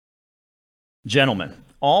Gentlemen,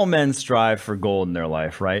 all men strive for gold in their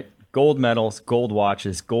life, right? Gold medals, gold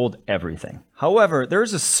watches, gold everything. However, there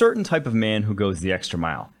is a certain type of man who goes the extra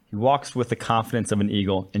mile. He walks with the confidence of an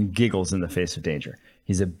eagle and giggles in the face of danger.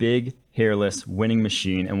 He's a big, hairless, winning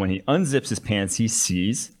machine, and when he unzips his pants, he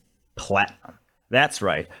sees platinum. That's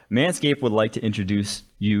right. Manscaped would like to introduce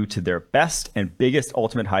you to their best and biggest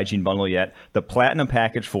ultimate hygiene bundle yet, the Platinum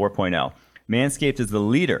Package 4.0. Manscaped is the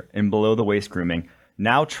leader in below-the-waist grooming.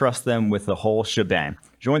 Now trust them with the whole shebang.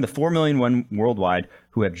 Join the 4 million worldwide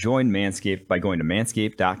who have joined Manscaped by going to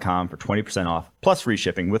manscaped.com for 20% off plus free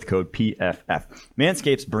shipping with code PFF.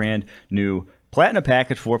 Manscaped's brand new Platinum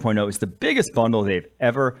Package 4.0 is the biggest bundle they've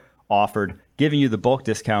ever offered, giving you the bulk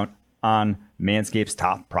discount on Manscaped's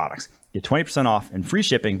top products. Get 20% off and free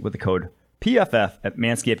shipping with the code PFF at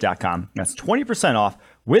manscaped.com. That's 20% off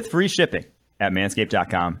with free shipping at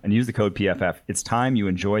manscaped.com and use the code PFF. It's time you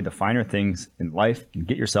enjoy the finer things in life and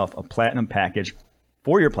get yourself a platinum package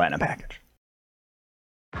for your platinum package.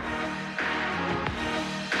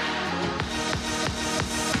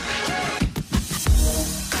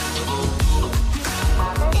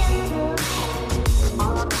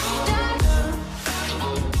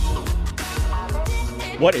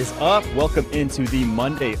 What is up? Welcome into the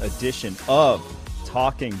Monday edition of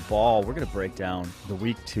Talking Ball. We're going to break down the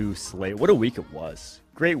Week 2 slate. What a week it was.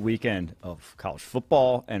 Great weekend of college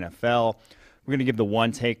football, NFL. We're going to give the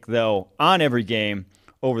one take, though, on every game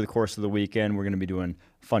over the course of the weekend. We're going to be doing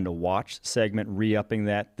Fun to Watch segment, re-upping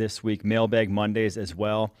that this week. Mailbag Mondays as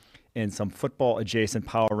well, and some football-adjacent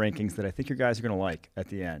power rankings that I think you guys are going to like at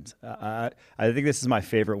the end. I think this is my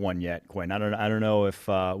favorite one yet, Quinn. I don't know if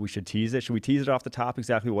we should tease it. Should we tease it off the top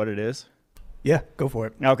exactly what it is? Yeah, go for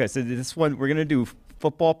it. Okay, so this one, we're going to do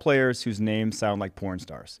football players whose names sound like porn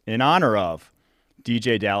stars in honor of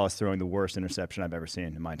DJ Dallas throwing the worst interception I've ever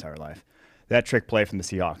seen in my entire life. That trick play from the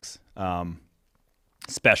Seahawks.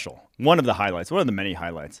 Special. One of the highlights, one of the many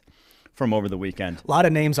highlights from over the weekend. A lot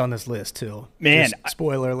of names on this list, too. Man. Just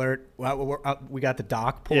spoiler alert. We got the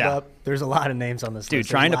doc pulled up. There's a lot of names on this list. Dude,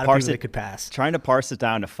 trying to parse it, could pass. Trying to parse it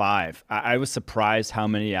down to 5. I was surprised how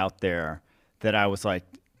many out there that I was like,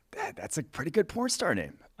 that's a pretty good porn star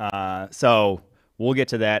name. So we'll get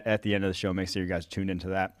to that at the end of the show. Make sure you guys tuned into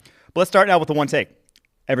that. But let's start now with the one take.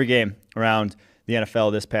 Every game around the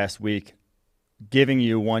NFL this past week, giving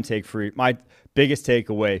you one take for my biggest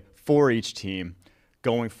takeaway for each team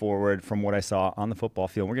going forward from what I saw on the football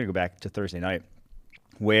field. We're going to go back to Thursday night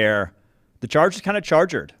where the Chargers kind of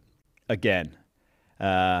chargered again.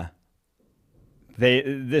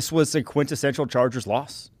 This was a quintessential Chargers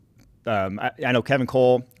loss. I know Kevin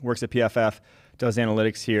Cole works at PFF, does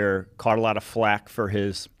analytics here, caught a lot of flack for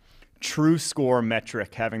his true score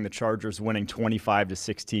metric, having the Chargers winning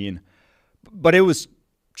 25-16. But it was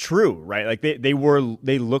true, right? Like they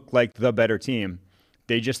looked like the better team.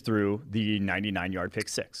 They just threw the 99-yard pick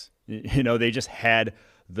six. You know, they just had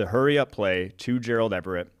the hurry-up play to Gerald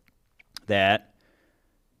Everett that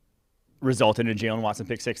resulted in a Jalen Watson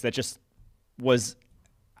pick six that just was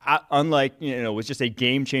unlike, was just a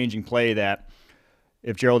game-changing play that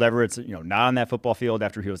if Gerald Everett's, not on that football field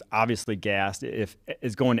after he was obviously gassed, if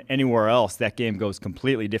is going anywhere else, that game goes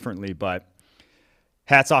completely differently. But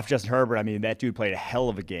hats off Justin Herbert. I mean, that dude played a hell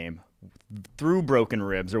of a game through broken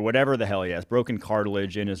ribs or whatever the hell he has, broken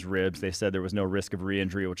cartilage in his ribs. They said there was no risk of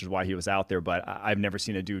re-injury, which is why he was out there. But I've never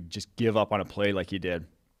seen a dude just give up on a play like he did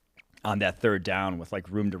on that third down with like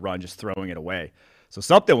room to run, just throwing it away. So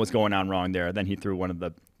something was going on wrong there. Then he threw one of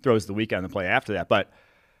the throws of the weekend, the play after that. But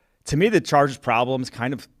to me, the Chargers' problem is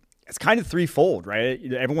kind of threefold, right?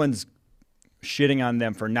 Everyone's shitting on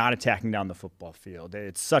them for not attacking down the football field.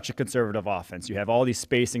 It's such a conservative offense. You have all these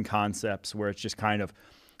spacing concepts where it's just kind of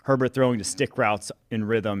Herbert throwing to stick routes in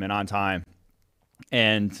rhythm and on time.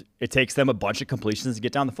 And it takes them a bunch of completions to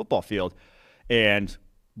get down the football field. And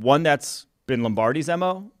one that's been Lombardi's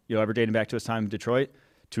MO, ever dating back to his time in Detroit.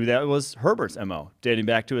 2, that was Herbert's MO, dating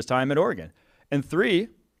back to his time at Oregon. And 3,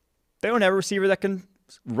 they don't have a receiver that can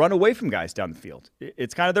run away from guys down the field.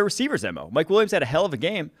 It's kind of their receiver's MO. Mike Williams had a hell of a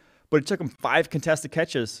game, but it took him 5 contested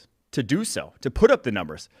catches to do so, to put up the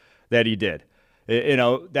numbers that he did.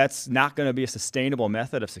 That's not going to be a sustainable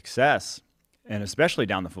method of success, and especially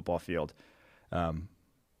down the football field.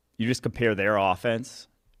 You just compare their offense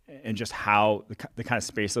and just how the kind of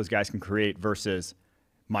space those guys can create versus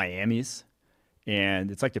Miami's, and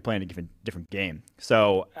it's like they're playing a different game.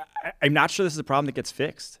 So I'm not sure this is a problem that gets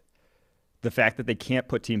fixed. The fact that they can't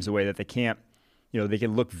put teams away, that they can't, they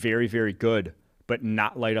can look very, very good, but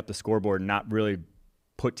not light up the scoreboard, not really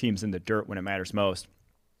put teams in the dirt when it matters most.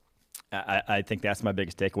 I think that's my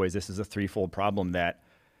biggest takeaway is this is a threefold problem that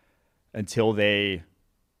until they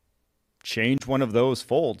change one of those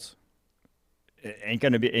folds, it ain't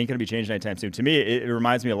gonna be changed anytime soon. To me, it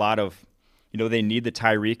reminds me a lot of, they need the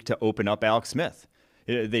Tyreek to open up Alex Smith.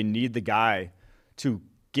 They need the guy to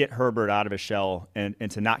get Herbert out of his shell and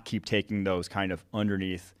to not keep taking those kind of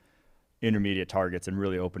underneath intermediate targets and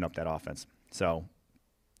really open up that offense. So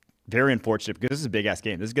very unfortunate, because this is a big-ass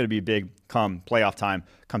game. This is going to be big come playoff time,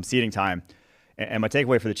 come seeding time. And my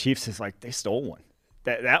takeaway for the Chiefs is, like, they stole one.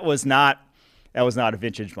 That was not a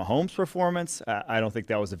vintage Mahomes performance. I don't think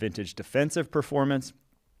that was a vintage defensive performance.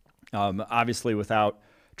 Obviously, without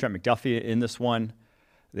Trent McDuffie in this one,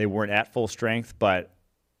 they weren't at full strength. But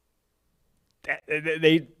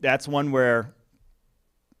that's one where,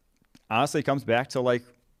 honestly, it comes back to, like,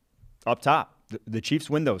 up top. The Chiefs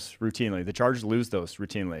win those routinely. The Chargers lose those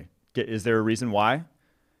routinely. Is there a reason why?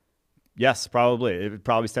 Yes, probably. It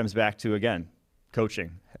probably stems back to, again,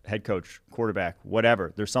 coaching, head coach, quarterback,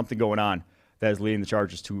 whatever. There's something going on that is leading the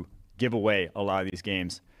Chargers to give away a lot of these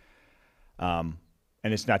games. And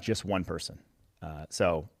it's not just one person.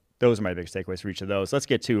 So those are my biggest takeaways for each of those. Let's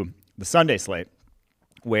get to the Sunday slate,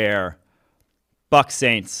 where Bucs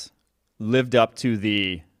Saints lived up to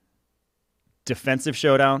the defensive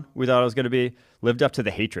showdown we thought it was going to be, lived up to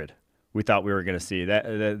the hatred we thought we were going to see.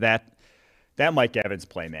 That Mike Evans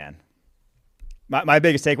play, man. My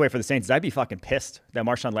biggest takeaway for the Saints is I'd be fucking pissed that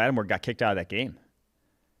Marshawn Lattimore got kicked out of that game.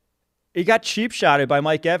 He got cheap shotted by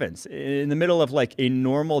Mike Evans in the middle of, like, a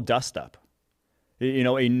normal dust up.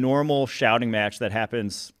 A normal shouting match that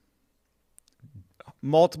happens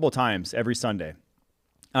multiple times every Sunday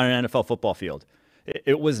on an NFL football field.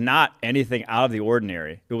 It was not anything out of the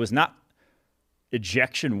ordinary. It was not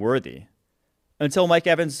ejection worthy until Mike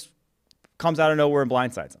Evans comes out of nowhere and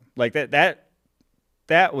blindsides him. Like,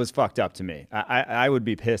 that was fucked up to me. I would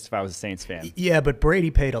be pissed if I was a Saints fan. Yeah, but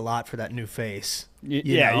Brady paid a lot for that new face. You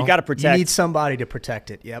got to protect. You need somebody to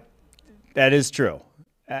protect it. Yep. That is true.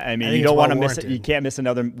 I mean, you don't want to miss it. You can't miss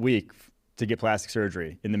another week to get plastic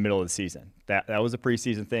surgery in the middle of the season. That was a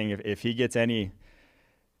preseason thing. If he gets any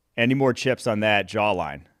more chips on that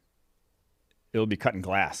jawline, it'll be cutting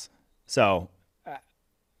glass. So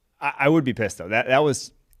I would be pissed, though. That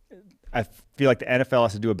was. I feel like the NFL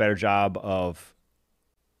has to do a better job of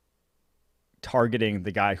targeting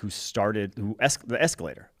the guy who started, the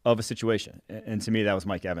escalator of a situation. And to me, that was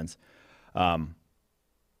Mike Evans.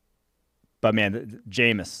 But man,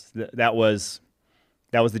 Jameis, that was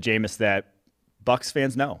the Jameis that Bucs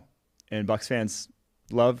fans know, and Bucs fans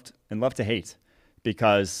loved and love to hate,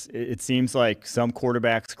 because it seems like some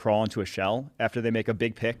quarterbacks crawl into a shell after they make a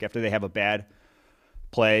big pick, after they have a bad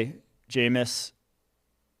play. Jameis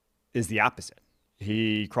is the opposite.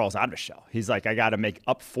 He crawls out of a shell. He's like, I got to make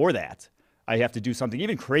up for that. I have to do something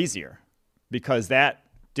even crazier, because that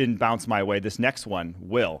didn't bounce my way. This next one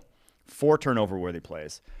will. 4 turnover-worthy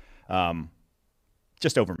plays.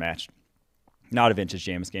 Just overmatched. Not a vintage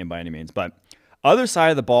Jameis game by any means. But other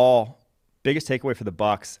side of the ball, biggest takeaway for the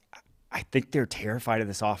Bucs, I think they're terrified of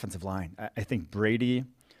this offensive line. I think Brady,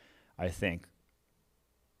 I think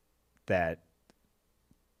that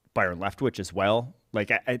Byron Leftwich as well. Like,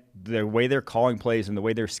 the way they're calling plays and the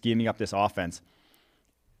way they're scheming up this offense,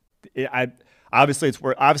 obviously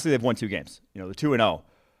they've won 2 games. The 2-0.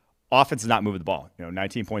 Offense is not moving the ball.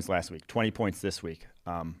 19 points last week, 20 points this week.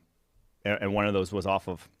 And one of those was off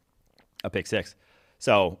of a pick 6.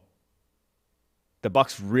 So the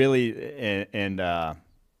Bucs really, and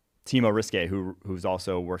Timo Risque, who's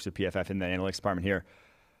also works with PFF in the analytics department here,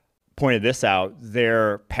 pointed this out.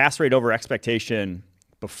 Their pass rate over expectation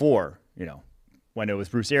before, when it was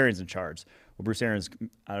Bruce Arians in charge. Well, Bruce Arians,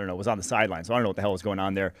 I don't know, was on the sideline, so I don't know what the hell was going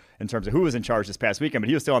on there in terms of who was in charge this past weekend, but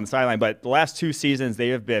he was still on the sideline. But the last 2 seasons, they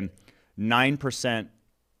have been 9%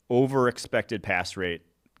 over expected pass rate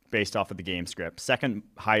based off of the game script. Second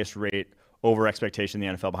highest rate over expectation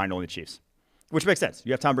in the NFL, behind only the Chiefs, which makes sense.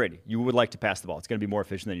 You have Tom Brady. You would like to pass the ball. It's going to be more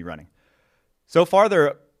efficient than you running. So far,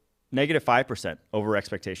 they're negative 5% over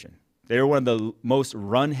expectation. They were one of the most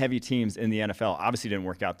run-heavy teams in the NFL. Obviously didn't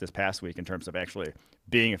work out this past week in terms of actually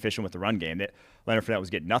being efficient with the run game. Leonard Fournette was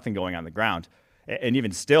getting nothing going on the ground. And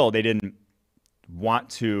even still, they didn't want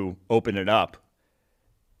to open it up.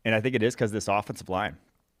 And I think it is because this offensive line.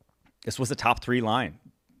 This was a top 3 line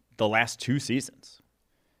the last 2 seasons.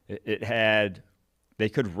 They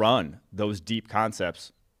could run those deep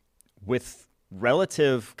concepts with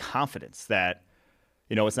relative confidence that,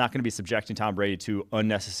 it's not going to be subjecting Tom Brady to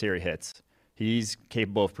unnecessary hits. He's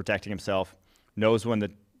capable of protecting himself, knows when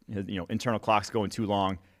the internal clock's going too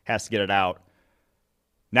long, has to get it out.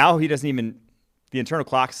 Now the internal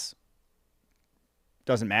clocks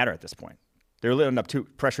doesn't matter at this point. They're letting up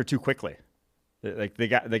pressure too quickly. Like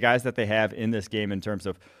the guys that they have in this game in terms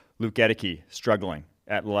of Luke Gedeke struggling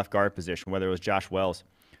at the left guard position, whether it was Josh Wells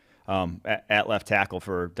at left tackle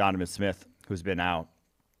for Donovan Smith, who's been out.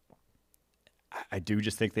 I do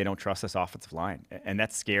just think they don't trust this offensive line, and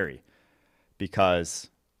that's scary because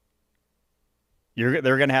they're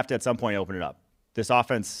going to have to at some point open it up. This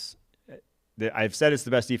offense, I've said it's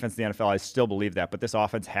the best defense in the NFL. I still believe that, but this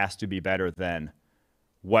offense has to be better than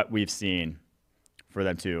what we've seen for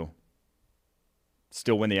them to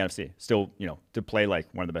still win the NFC, still, to play like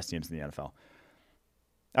one of the best teams in the NFL. All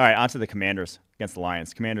right, on to the Commanders against the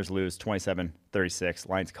Lions. Commanders lose 27-36.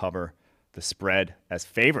 Lions cover the spread as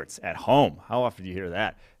favorites at home. How often do you hear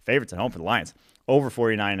that? Favorites at home for the Lions. Over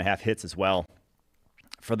 49.5 hits as well.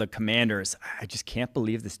 For the Commanders, I just can't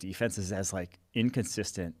believe this defense is as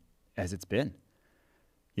inconsistent as it's been.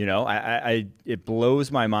 It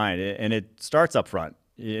blows my mind, and it starts up front.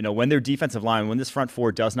 When their defensive line, when this front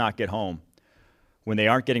four does not get home, when they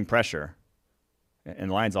aren't getting pressure,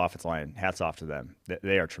 and Lions offensive line, hats off to them.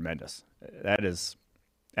 They are tremendous.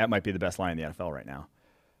 That might be the best line in the NFL right now.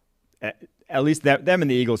 At least them and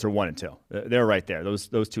the Eagles are 1 and 2. They're right there.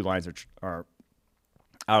 Those two lines are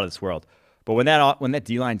out of this world. But when that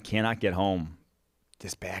D-line cannot get home,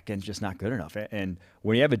 this back end's just not good enough. And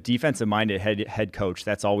when you have a defensive-minded head coach,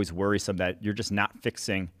 that's always worrisome that you're just not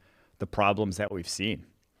fixing the problems that we've seen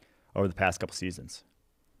over the past couple seasons.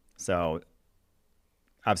 So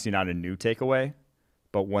obviously not a new takeaway,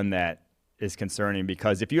 but one that is concerning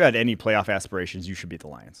because if you had any playoff aspirations, you should beat the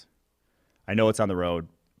Lions. I know it's on the road,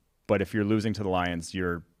 but if you're losing to the Lions,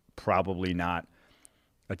 you're probably not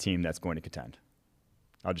a team that's going to contend.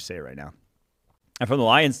 I'll just say it right now. And from the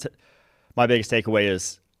Lions, my biggest takeaway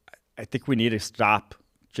is I think we need to stop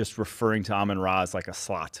just referring to Amon-Ra as like a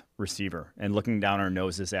slot receiver and looking down our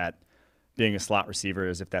noses at being a slot receiver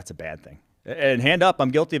as if that's a bad thing. And hand up,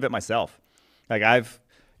 I'm guilty of it myself. I've,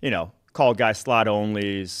 called guys slot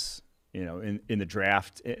onlys, in the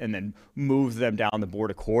draft and then move them down the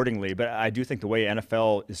board accordingly. But I do think the way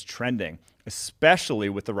NFL is trending, especially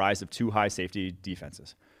with the rise of two high safety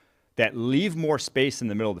defenses, that leave more space in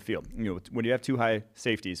the middle of the field. When you have two high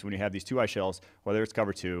safeties, when you have these two high shells, whether it's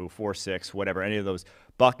cover 2, 4, 6, whatever, any of those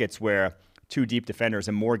buckets where two deep defenders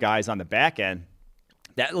and more guys on the back end,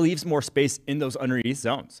 that leaves more space in those underneath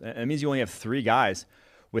zones. It means you only have 3 guys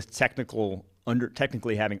with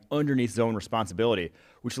technically having underneath zone responsibility,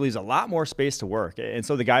 which leaves a lot more space to work. And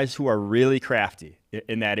so the guys who are really crafty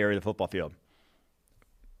in that area of the football field,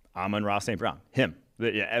 Amon-Ra St. Brown, him,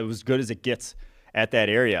 as good as it gets at that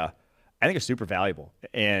area, I think are super valuable.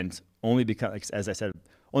 And only because, as I said,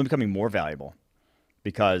 only becoming more valuable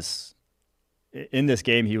because in this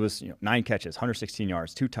game he was 9 catches, 116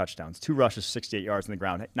 yards, 2 touchdowns, 2 rushes, 68 yards on the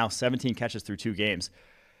ground. Now 17 catches through 2 games.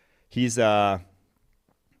 He's the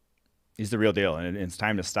real deal, and it's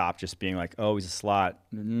time to stop just being like, oh, he's a slot.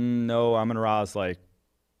 No, Amon-Ra is like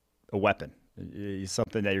a weapon. He's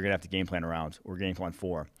something that you're going to have to game plan around or game plan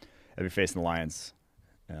for if you're facing the Lions.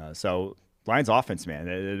 So Lions offense, man,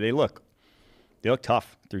 they look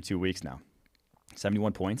tough through 2 weeks now.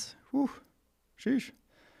 71 points. Whew. Sheesh.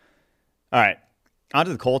 All right, on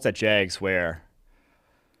to the Colts at Jags, where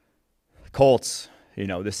Colts,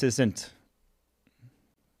 this isn't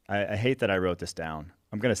 – I hate that I wrote this down.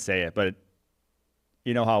 I'm going to say it, but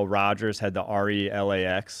you know how Rodgers had the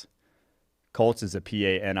RELAX? Colts is a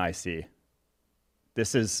PANIC.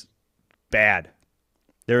 This is bad.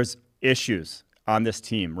 There's issues on this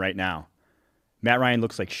team right now. Matt Ryan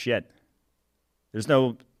looks like shit. There's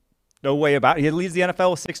no way about it. He leads the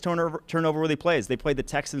NFL with 6 turnover-worthy plays. They played the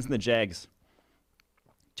Texans and the Jags,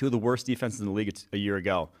 2 of the worst defenses in the league a year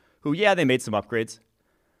ago, who, they made some upgrades.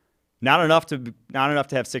 Not enough to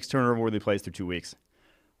have 6 turnover-worthy plays through 2 weeks.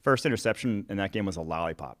 First interception in that game was a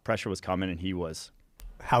lollipop. Pressure was coming, and he was.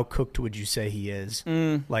 How cooked would you say he is?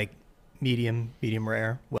 Like medium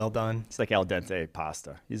rare, well done? It's like al dente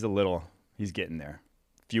pasta. He's getting there.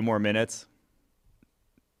 A few more minutes,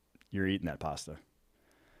 you're eating that pasta.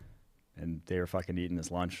 And they were fucking eating his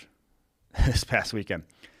lunch this past weekend.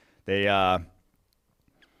 And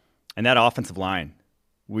that offensive line,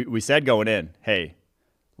 we said going in, hey,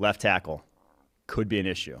 left tackle could be an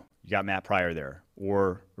issue. You got Matt Pryor there,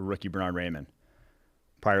 or a rookie Bernard Raymond.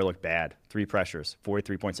 Pryor looked bad. 3 pressures,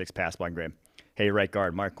 43.6 pass block grade. Hey, right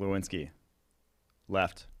guard, Mark Lewinsky,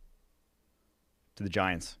 left to the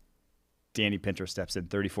Giants. Danny Pinter steps in,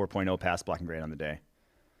 34.0 pass blocking grade on the day.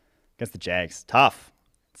 Against the Jags. Tough.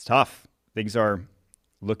 It's tough. Things are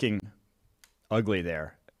looking ugly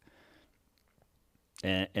there.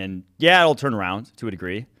 And it'll turn around to a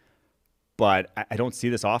degree. But I don't see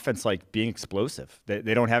this offense being explosive.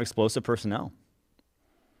 They don't have explosive personnel.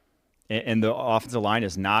 And the offensive line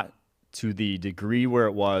is not to the degree where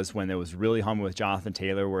it was when it was really humming with Jonathan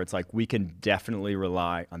Taylor, where it's like we can definitely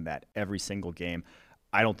rely on that every single game.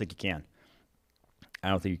 I don't think you can. I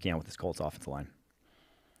don't think you can with this Colts offensive line.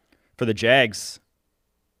 For the Jags,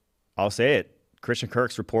 I'll say it. Christian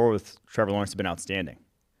Kirk's rapport with Trevor Lawrence has been outstanding.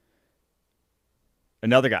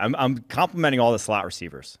 Another guy. I'm complimenting all the slot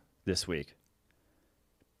receivers this week.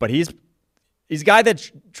 But he's a guy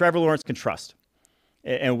that Trevor Lawrence can trust.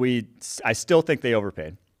 And I still think they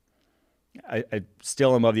overpaid. I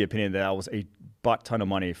still am of the opinion that was a butt ton of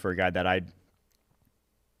money for a guy that I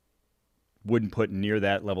wouldn't put near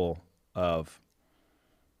that level of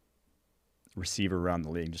receiver around the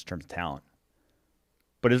league, just in terms of talent.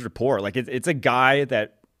 But his rapport, like it's a guy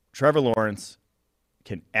that Trevor Lawrence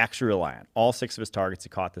can actually rely on. All 6 of his targets he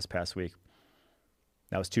caught this past week.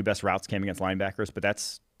 That was 2 best routes came against linebackers, but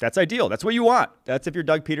that's ideal. That's what you want. That's if you're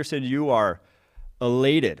Doug Peterson, you are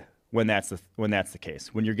elated when that's the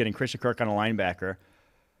case. When you're getting Christian Kirk on a linebacker.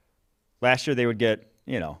 Last year they would get,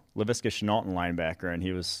 Laviska Shenault in linebacker, and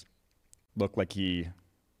he looked like a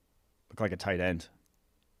tight end.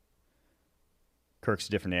 Kirk's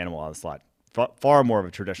a different animal out of the slot. Far more of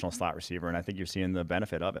a traditional slot receiver, and I think you're seeing the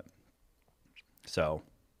benefit of it. So,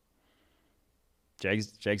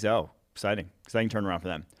 Jags exciting turnaround for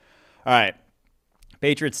them. All right,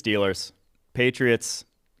 Patriots Steelers. Patriots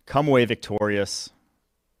come away victorious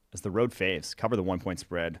as the road faves cover the 1-point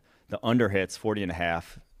spread. The under hits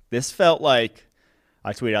 40.5. This felt like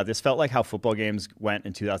how football games went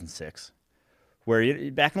in 2006,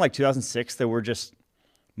 where back in 2006 there were just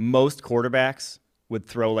most quarterbacks would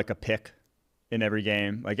throw like a pick in every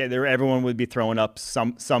game. Like everyone would be throwing up.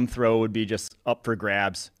 Some throw would be just up for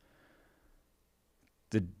grabs.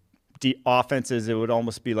 The offenses, it would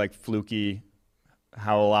almost be like fluky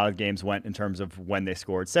how a lot of games went in terms of when they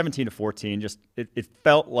scored. 17-14, just it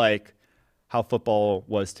felt like how football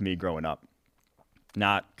was to me growing up,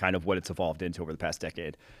 not kind of what it's evolved into over the past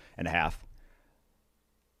decade and a half.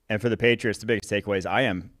 And for the Patriots, the biggest takeaway is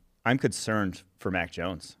I'm concerned for Mac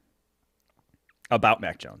Jones. About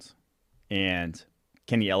Mac Jones. And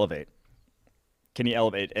can he elevate?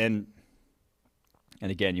 And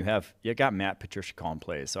again, you got Matt Patricia calling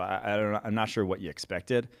plays, so I don't know, I'm not sure what you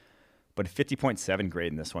expected, but a 50.7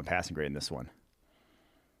 grade in this one, passing grade in this one.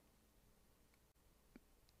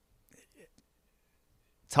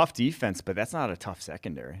 Tough defense, but that's not a tough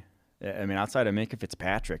secondary. I mean, outside of Minkah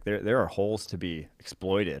Fitzpatrick, there are holes to be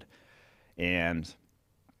exploited, and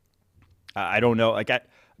I don't know.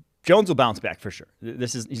 Jones will bounce back for sure.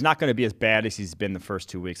 He's not going to be as bad as he's been the first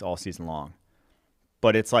 2 weeks all season long.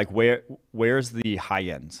 But it's like where's the high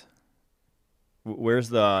ends? Where's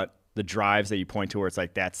the drives that you point to where it's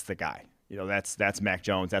like that's the guy? That's Mac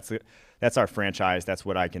Jones. That's our franchise. That's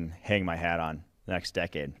what I can hang my hat on the next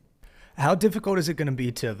decade. How difficult is it going to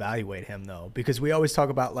be to evaluate him though? Because we always talk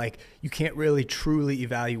about you can't really truly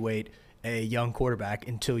evaluate a young quarterback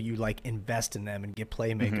until you invest in them and get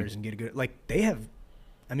playmakers and get a good they have.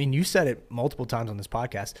 I mean, you said it multiple times on this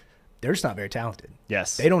podcast. They're just not very talented.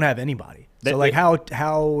 Yes. They don't have anybody. How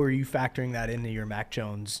are you factoring that into your Mac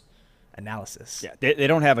Jones analysis? Yeah, they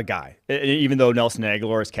don't have a guy. Even though Nelson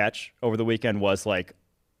Aguilar's catch over the weekend was the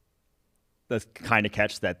kind of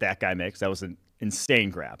catch that guy makes. That was an insane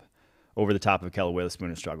grab over the top of Kelly Witherspoon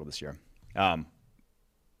who struggled this year.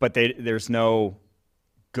 But there's no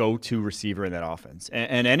go-to receiver in that offense.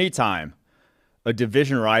 And anytime a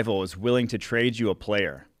division rival is willing to trade you a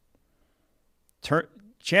player,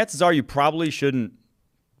 chances are you probably shouldn't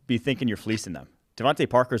be thinking you're fleecing them. Devontae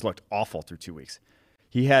Parker's looked awful through 2 weeks.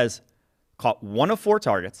 He has caught 1 of 4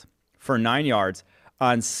 targets for 9 yards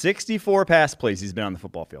on 64 pass plays he's been on the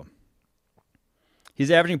football field. He's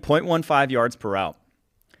averaging 0.15 yards per route.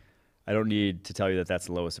 I don't need to tell you that that's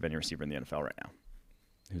the lowest of any receiver in the NFL right now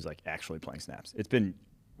who's actually playing snaps. It's been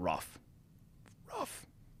rough.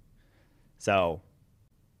 So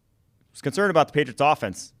I was concerned about the Patriots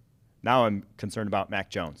offense. Now I'm concerned about Mac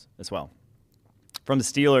Jones as well. From the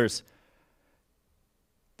Steelers,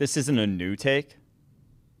 this isn't a new take,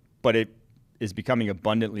 but it is becoming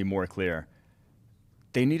abundantly more clear.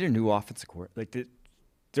 They need a new offensive coordinator.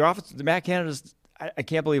 Their offense, the Matt Canada's, I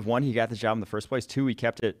can't believe, 1, he got the job in the first place. 2, he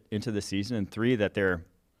kept it into the season. And 3, that they're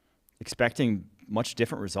expecting much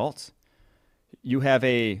different results. You have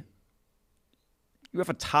a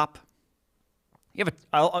top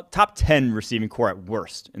 10 receiving core at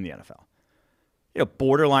worst in the NFL.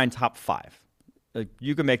 Borderline top 5.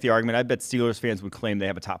 You can make the argument. I bet Steelers fans would claim they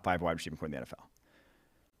have a top 5 wide receiving core in the NFL.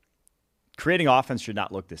 Creating offense should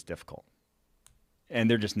not look this difficult. And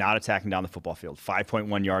they're just not attacking down the football field.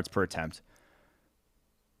 5.1 yards per attempt.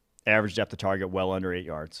 Average depth of target well under 8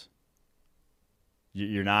 yards.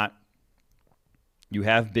 You're not you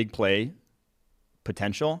have big play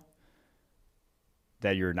potential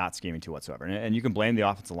that you're not scheming to whatsoever. And you can blame the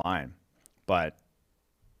offensive line, but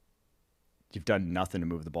you've done nothing to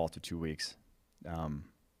move the ball through 2 weeks.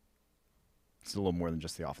 It's a little more than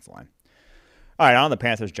just the offensive line. All right, on the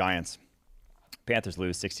Panthers-Giants. Panthers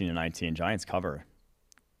lose 16-19. Giants cover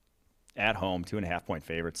at home, 2.5-point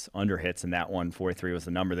favorites. Under hits in that one. 43 was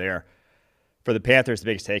the number there. For the Panthers, the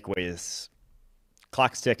biggest takeaway is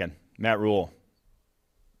clock's ticking. Matt Rule,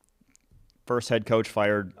 first head coach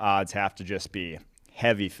fired, odds have to just be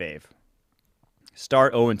heavy fave.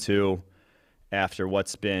 Start 0-2 after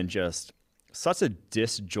what's been just such a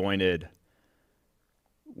disjointed,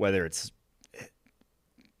 whether it's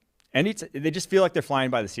they just feel like they're flying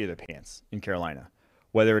by the seat of their pants in Carolina.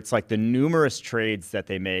 Whether it's like the numerous trades that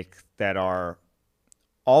they make that are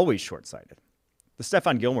always short-sighted. The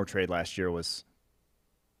Stephon Gilmore trade last year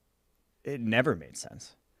it never made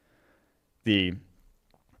sense. The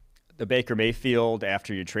Baker Mayfield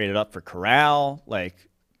after you traded up for Corral, like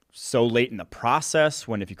so late in the process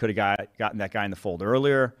when if you could have gotten that guy in the fold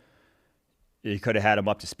earlier, you could have had him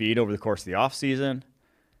up to speed over the course of the offseason.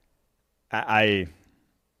 I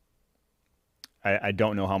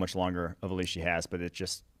don't know how much longer of a leash he has, but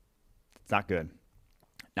it's not good.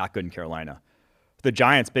 Not good in Carolina. The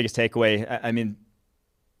Giants' biggest takeaway, I mean,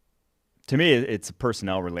 to me, it's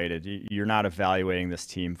personnel related. You're not evaluating this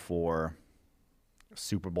team for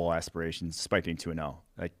Super Bowl aspirations, despite being 2-0.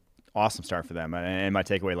 Like, awesome start for them. And my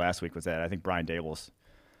takeaway last week was that I think Brian Daboll's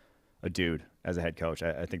a dude as a head coach.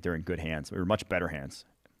 I think they're in good hands. Or much better hands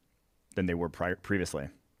than they were previously.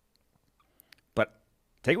 But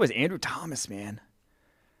takeaway is Andrew Thomas, man.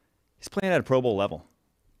 He's playing at a Pro Bowl level.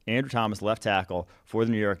 Andrew Thomas, left tackle for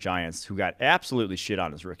the New York Giants, who got absolutely shit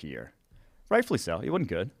on his rookie year. Rightfully so. He wasn't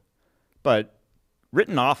good. But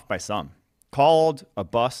written off by some. Called a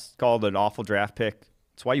bust, called an awful draft pick.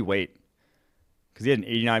 That's why you wait. Because he had an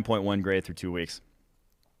 89.1 grade through 2 weeks.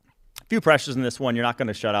 A few pressures in this one. You're not going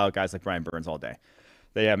to shut out guys like Brian Burns all day.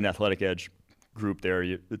 They have an athletic edge group there.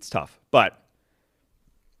 It's tough. But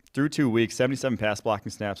through 2 weeks, 77 pass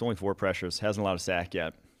blocking snaps, only 4 pressures. Hasn't allowed a sack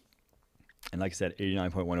yet. And like I said,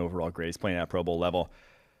 89.1 overall grade. He's playing at Pro Bowl level.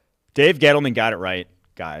 Dave Gettleman got it right,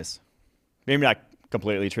 guys. Maybe not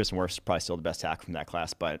completely. Tristan Wirfs is probably still the best tackle from that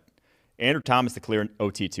class, but Andrew Thomas, the clear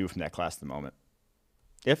OT2 from that class at the moment.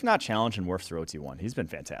 If not challenging Wirfs through OT1. He's been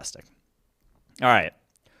fantastic. All right.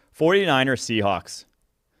 49ers, Seahawks.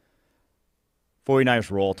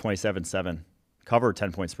 49ers roll 27-7. Cover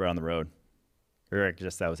 10-point spread on the road. Or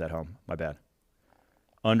just that was at home. My bad.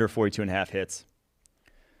 Under 42.5 hits.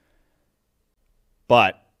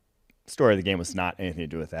 But story of the game was not anything to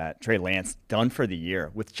do with that. Trey Lance done for the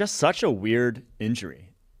year with just such a weird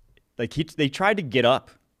injury. Like they tried to get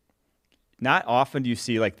up. Not often do you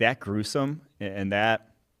see like that gruesome and that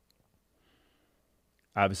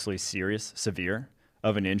obviously severe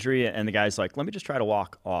of an injury. And the guy's like, let me just try to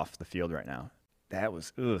walk off the field right now. That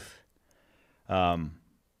was oof.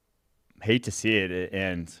 Hate to see it.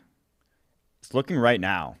 And it's looking right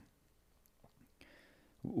now.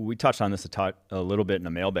 We touched on this a little bit in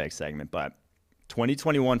the mailbag segment, but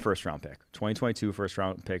 2021 first-round pick, 2022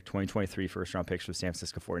 first-round pick, 2023 first-round picks for the San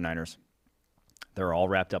Francisco 49ers. They're all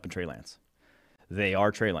wrapped up in Trey Lance. They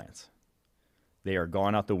are Trey Lance. They are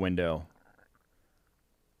gone out the window,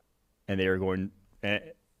 and they are going –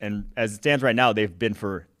 and as it stands right now, they've been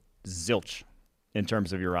for zilch in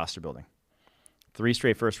terms of your roster building. 3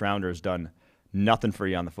 straight first-rounders done nothing for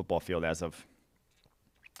you on the football field as of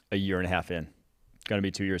a year and a half in. Going to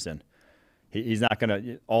be 2 years in. He's not going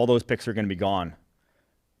to – all those picks are going to be gone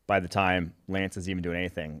by the time Lance is even doing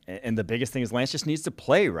anything. And the biggest thing is Lance just needs to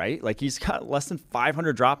play, right? Like he's got less than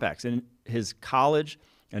 500 dropbacks in his college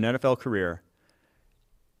and NFL career.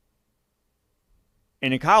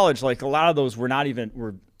 And in college, like a lot of those were not even – I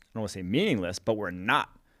don't want to say meaningless, but we're not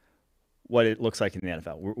what it looks like in the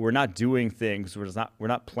NFL. We're not doing things. We're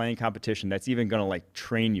not playing competition that's even going to like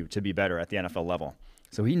train you to be better at the NFL level.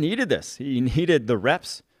 So he needed this. He needed the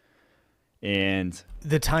reps and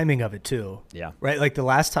the timing of it too. Yeah. Right? Like the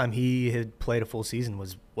last time he had played a full season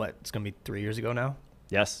was what? It's going to be 3 years ago now?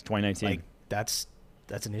 Yes, 2019. Like that's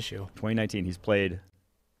an issue. 2019. He's played,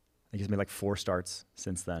 I think he's made like 4 starts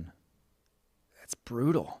since then. That's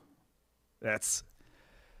brutal. That's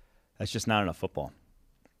just not enough football.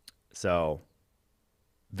 So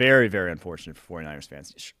very, very unfortunate for 49ers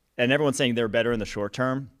fans. And everyone's saying they're better in the short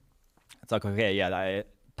term. It's like, okay, yeah,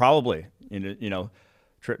 probably. You know,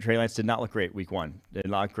 Trey Lance did not look great week 1. Did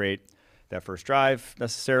not look great that first drive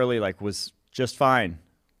necessarily. Like, was just fine,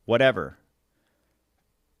 whatever.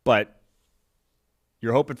 But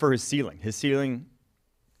you're hoping for his ceiling. His ceiling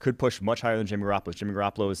could push much higher than Jamey Garoppolo. Jamey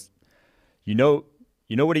Garoppolo is, you know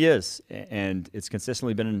what he is, and it's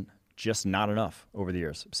consistently been just not enough over the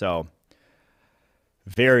years. So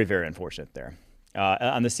very, very unfortunate there.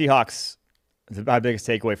 On the Seahawks, my biggest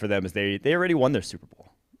takeaway for them is they already won their Super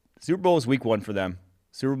Bowl. Super Bowl was week 1 for them.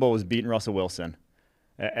 Super Bowl was beating Russell Wilson.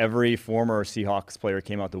 Every former Seahawks player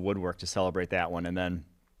came out the woodwork to celebrate that one, and then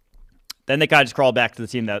they kind of just crawled back to the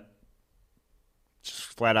team that just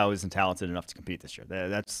flat out isn't talented enough to compete this year.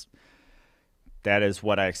 That is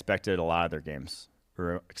what I expected a lot of their games,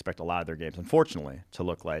 unfortunately, to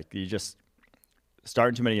look like. You just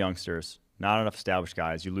starting too many youngsters, not enough established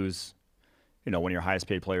guys. You lose, one of your highest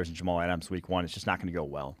paid players in Jamal Adams week 1. It's just not going to go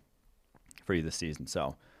well for you this season.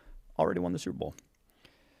 So already won the Super Bowl.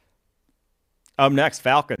 Up next,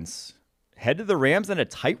 Falcons head to the Rams in a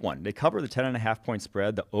tight one. They cover the 10.5 point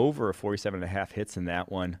spread. The over of 47.5 hits in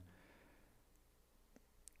that one.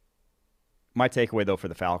 My takeaway, though, for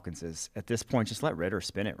the Falcons is, at this point, just let Ritter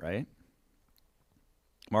spin it, right?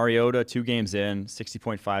 Mariota, 2 games in,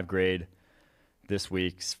 60.5 grade this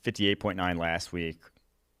week, 58.9 last week.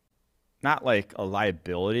 Not like a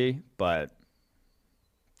liability, but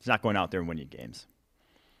he's not going out there and winning games.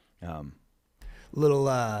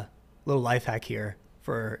 Little life hack here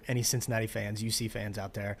for any Cincinnati fans, UC fans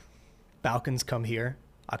out there. Falcons come here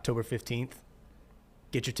October 15th.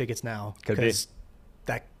 Get your tickets now. Could be.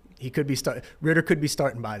 Ritter could be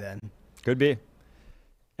starting by then. Could be.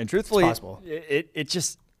 And truthfully, it's possible. It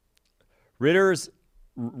just, Ritter's,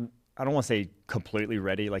 I don't want to say completely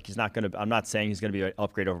ready. Like, he's not going to, I'm not saying he's going to be an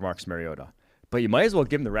upgrade over Marcus Mariota, but you might as well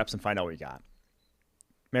give him the reps and find out what you got.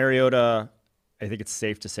 Mariota, I think it's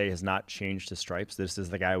safe to say, has not changed his stripes. This is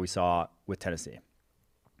the guy we saw with Tennessee.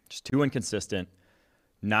 Just too inconsistent,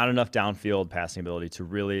 not enough downfield passing ability to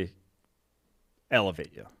really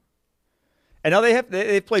elevate you. And now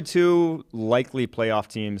they've played 2 likely playoff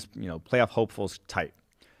teams, playoff hopefuls tight.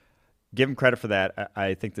 Give them credit for that.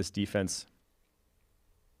 I think this defense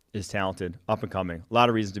is talented, up and coming. A lot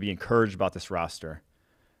of reasons to be encouraged about this roster.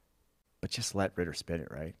 But just let Ritter spin it,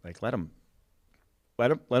 right? Like, let him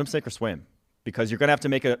sink or swim, because you're gonna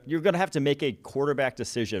have to make a quarterback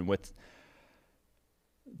decision with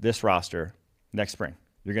this roster next spring.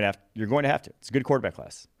 You're going to have to. It's a good quarterback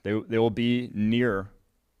class. They will be near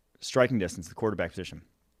striking distance, the quarterback position.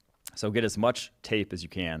 So get as much tape as you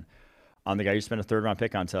can on the guy you spent a 3rd round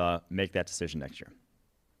pick on to make that decision next year.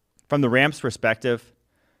 From the Rams' perspective,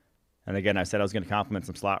 and again, I said I was going to compliment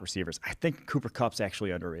some slot receivers. I think Cooper Kupp's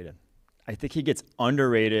actually underrated. I think he gets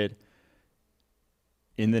underrated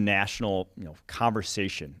in the national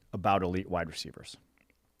conversation about elite wide receivers.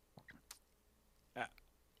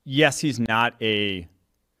 Yes, he's not a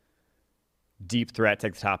deep threat,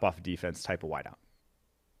 take the top off of defense type of wideout.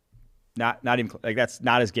 Not even like, that's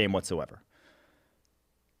not his game whatsoever.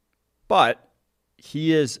 But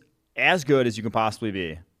he is as good as you can possibly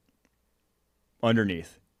be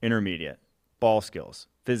underneath, intermediate, ball skills,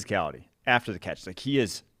 physicality, after the catch. Like, he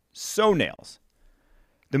is so nails.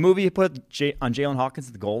 The movie he put on Jalen Hawkins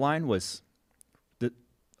at the goal line was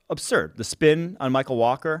absurd. The spin on Michael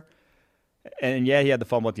Walker, and yeah, he had the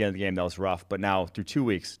fumble at the end of the game. That was rough. But now, through 2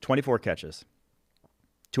 weeks, 24 catches,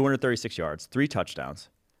 236 yards, 3 touchdowns.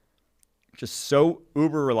 Just so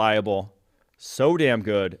uber reliable, so damn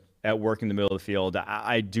good at working the middle of the field.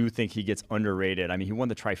 I do think he gets underrated. I mean, he won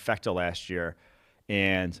the trifecta last year,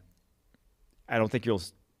 and I don't think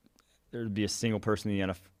there'd be a single person in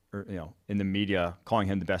the NFL, or, in the media calling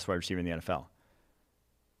him the best wide receiver in the NFL.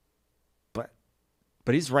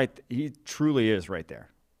 But he's right. He truly is right there.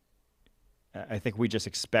 I think we just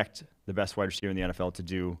expect the best wide receiver in the NFL to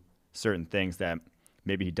do certain things that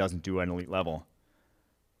maybe he doesn't do at an elite level,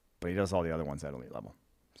 but he does all the other ones at elite level.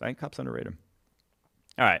 So I think Kupp's underrated.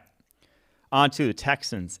 All right. On to the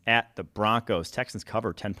Texans at the Broncos. Texans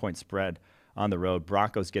cover 10-point spread on the road.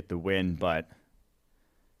 Broncos get the win, but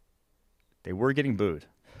they were getting booed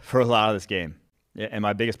for a lot of this game. And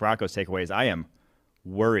my biggest Broncos takeaway is I am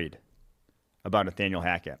worried about Nathaniel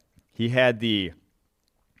Hackett. He had the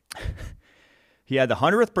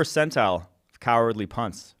 100th percentile of cowardly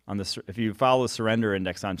punts on this. If you follow the surrender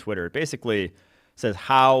index on Twitter, it basically says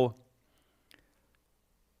how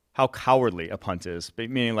cowardly a punt is,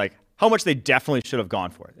 meaning like how much they definitely should have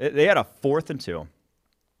gone for it. They had a 4th and 2,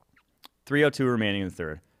 3:02 remaining in the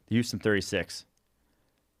third. The Houston 36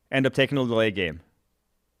 end up taking a delay game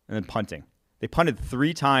and then punting. They punted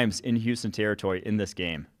 3 times in Houston territory in this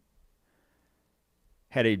game.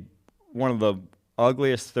 Had one of the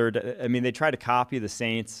ugliest third. I mean, they tried to copy the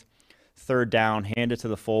Saints. 3rd down, hand it to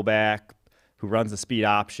the fullback who runs the speed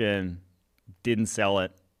option. Didn't sell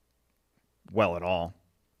it well at all.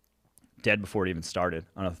 dead before it even started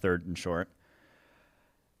on a 3rd and short.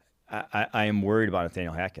 I am worried about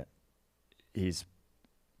Nathaniel Hackett. He's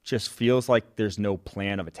just feels like there's no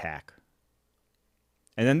plan of attack.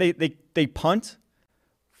 And then they punt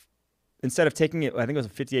instead of taking it. I think it was a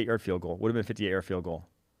 58-yard field goal. Would have been a 58-yard field goal.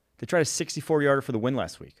 They tried a 64-yarder for the win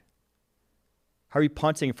last week. How are you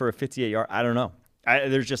punting for a 58-yard? I don't know.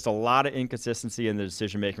 There's just a lot of inconsistency in the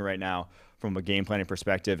decision-making right now from a game planning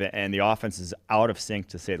perspective, and the offense is out of sync,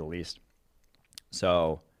 to say the least.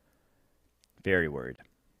 So, very worried.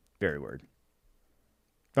 Very worried.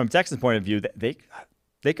 From Texans' point of view,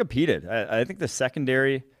 they competed. I think the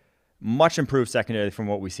secondary, much improved secondary from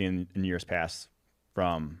what we've seen in years past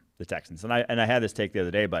from the Texans. And I had this take the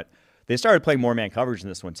other day, but they started playing more man coverage in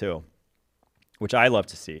this one too, which I love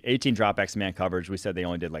to see. 18 dropbacks in man coverage. We said they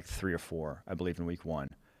only did like 3 or 4, I believe, in week 1.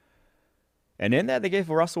 And in that, they gave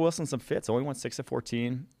Russell Wilson some fits. Only went 6 of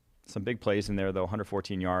 14. Some big plays in there, though,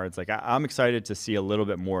 114 yards. Like I'm excited to see a little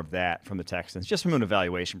bit more of that from the Texans, just from an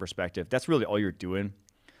evaluation perspective. That's really all you're doing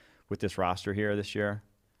with this roster here this year,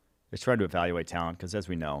 is trying to evaluate talent, because as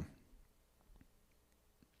we know,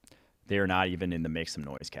 they are not even in the make some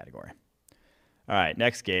noise category. All right,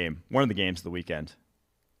 next game, one of the games of the weekend.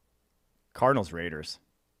 Cardinals-Raiders.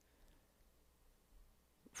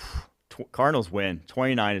 Cardinals win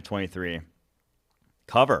 29-23.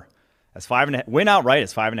 Cover as 5.5. Win outright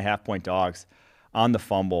as 5.5-point dogs on the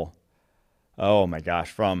fumble. Oh my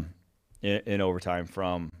gosh! From in overtime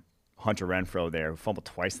from Hunter Renfrow there, who fumbled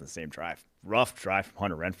twice in the same drive. Rough drive from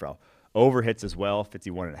Hunter Renfrow. Over hits as well.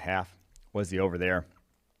 51.5 was the over there.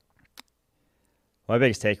 My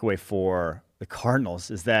biggest takeaway for the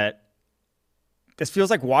Cardinals is that this feels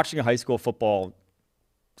like watching high school football.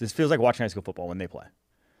 This feels like watching high school football when they play.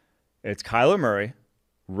 It's Kyler Murray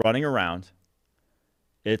running around.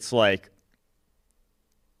 It's like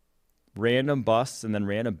random busts and then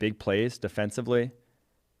random big plays defensively.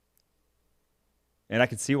 And I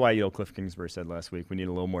could see why Cliff Kingsbury said last week we need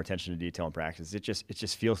a little more attention to detail in practice. It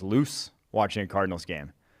just feels loose watching a Cardinals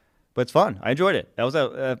game, but it's fun. I enjoyed it. That was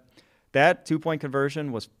that 2-point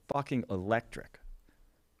conversion was fucking electric.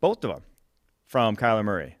 Both of them from Kyler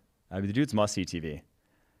Murray. I mean, the dude's must-see TV,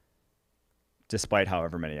 despite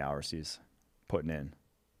however many hours he's putting in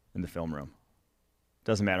the film room.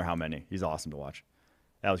 Doesn't matter how many. He's awesome to watch.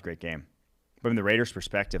 That was a great game. But from the Raiders'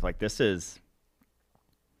 perspective, like this is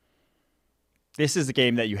the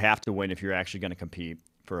game that you have to win if you're actually going to compete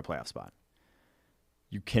for a playoff spot.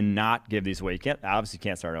 You cannot give these away. You can't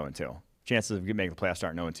start 0-2. Chances of making the playoffs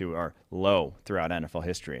start 0-2 are low throughout NFL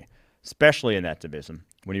history, especially in that division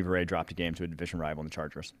when you've already dropped a game to a division rival in the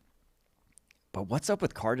Chargers. But what's up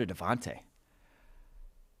with Carter Devontae?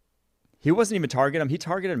 He wasn't even targeting him. He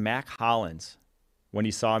targeted Mac Hollins when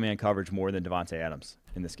he saw man coverage more than Devontae Adams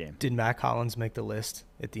in this game. Did Mac Hollins make the list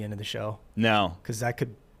at the end of the show? No. Because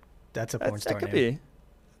that's a porn star name. That could be.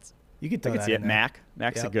 You could throw that in there.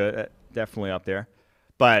 Mac's a good, definitely up there.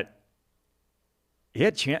 But he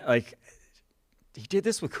had he did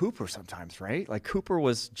this with Cooper sometimes, right? Like Cooper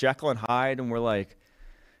was Jekyll and Hyde, and we're like,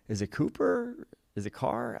 is it Cooper? Is it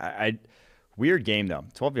Carr? Weird game, though.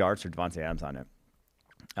 12 yards for Devontae Adams on it.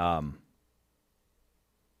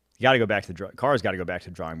 You got to go back to Carr's got to go back to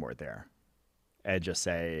the drawing board there and just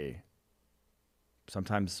say,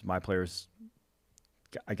 sometimes my players,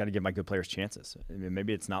 I got to give my good players chances. I mean,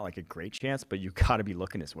 maybe it's not like a great chance, but you got to be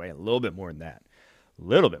looking his way a little bit more than that. A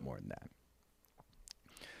little bit more than that.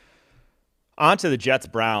 On to the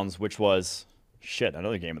Jets-Browns, which was,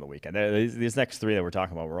 another game of the weekend. These next 3 that we're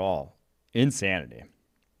talking about were all insanity.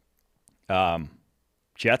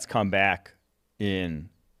 Jets come back in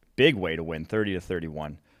big way to win,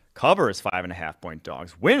 30-31. Cover is 5.5-point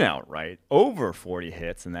dogs. Win outright, over 40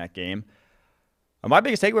 hits in that game. My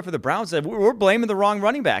biggest takeaway for the Browns is we're blaming the wrong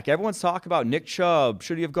running back. Everyone's talking about Nick Chubb.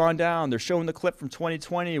 Should he have gone down? They're showing the clip from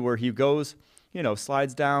 2020 where he goes,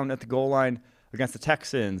 slides down at the goal line against the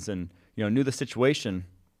Texans and, knew the situation.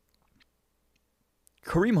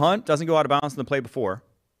 Kareem Hunt doesn't go out of bounds in the play before.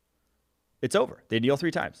 It's over. They kneel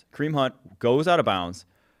 3 times. Kareem Hunt goes out of bounds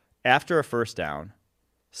after a first down,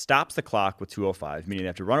 stops the clock with 2:05, meaning they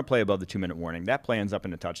have to run a play above the 2-minute warning. That play ends up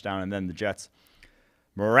in a touchdown, and then the Jets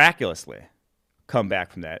miraculously come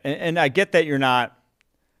back from that. And I get that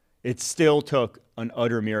it still took an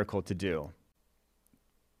utter miracle to do.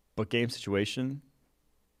 But game situation,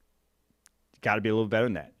 got to be a little better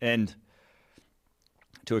than that. And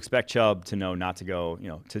to expect Chubb to know not to go,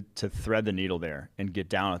 to thread the needle there and get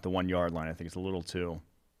down at the 1-yard line, I think it's a little too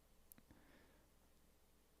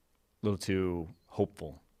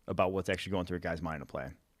hopeful about what's actually going through a guy's mind to play.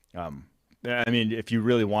 I mean, if you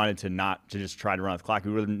really wanted to just try to run the clock,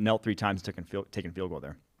 we would have knelt 3 times and taken field goal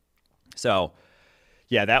there. So,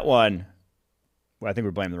 yeah, that one, well, I think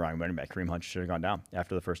we're blaming the wrong running back. Kareem Hunt should have gone down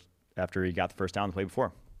after he got the first down the play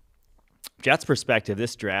before. Jets' perspective,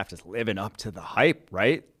 this draft is living up to the hype,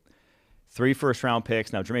 right? 3 first-round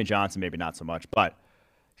picks. Now, Jermaine Johnson, maybe not so much, but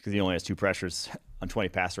because he only has 2 pressures on 20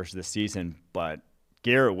 pass rushes this season. But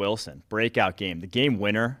Garrett Wilson, breakout game. The game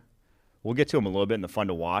winner, we'll get to him a little bit in the fun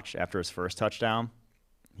to watch after his first touchdown.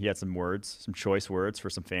 He had some words, some choice words for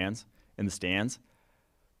some fans in the stands.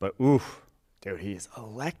 But, oof, dude, he's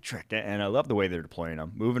electric. And I love the way they're deploying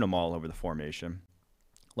him, moving him all over the formation,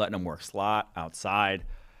 letting him work slot, outside.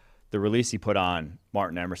 The release he put on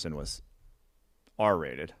Martin Emerson was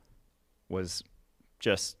R-rated, was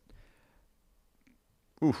just,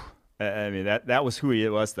 oof. I mean, that was who he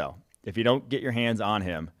was, though. If you don't get your hands on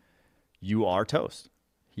him, you are toast.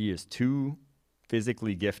 He is too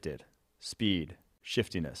physically gifted, speed,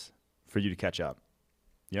 shiftiness, for you to catch up.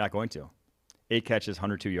 You're not going to. 8 catches,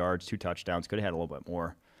 102 yards, 2 touchdowns. Could have had a little bit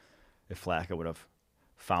more if Flacco would have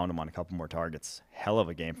found him on a couple more targets. Hell of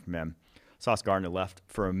a game from him. Sauce Gardner left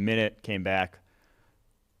for a minute, came back.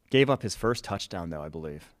 Gave up his first touchdown, though, I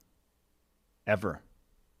believe. Ever.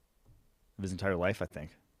 Of his entire life, I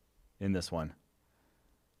think, in this one.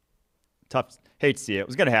 Tough. Hate to see it. It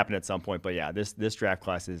was going to happen at some point, but yeah, this draft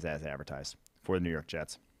class is as advertised for the New York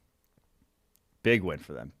Jets. Big win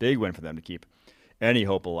for them. Big win for them to keep any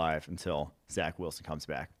hope alive until Zach Wilson comes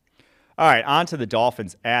back. All right, on to the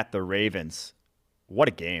Dolphins at the Ravens. What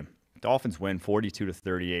a game. Dolphins win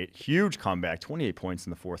 42-38. Huge comeback, 28 points in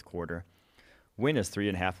the fourth quarter. Win as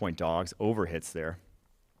 3.5-point dogs. Over hits there.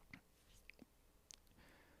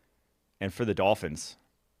 And for the Dolphins,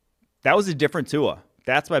 that was a different Tua.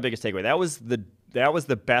 That's my biggest takeaway. That was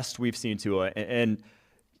the best we've seen Tua. And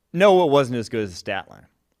no, it wasn't as good as the stat line.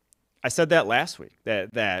 I said that last week,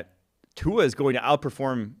 that Tua is going to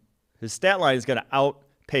outperform, his stat line is going to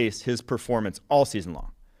outpace his performance all season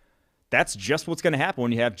long. That's just what's going to happen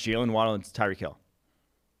when you have Jalen Waddle and Tyreek Hill.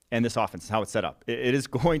 And this offense is how it's set up. It is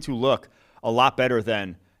going to look a lot better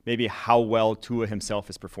than maybe how well Tua himself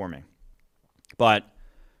is performing. But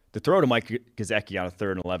the throw to Mike Gesicki on a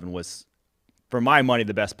 3rd and 11 was, for my money,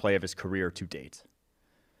 the best play of his career to date.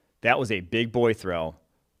 That was a big boy throw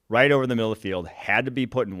right over the middle of the field. Had to be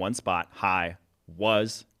put in one spot. High.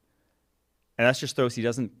 Was. And that's just throws he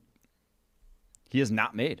has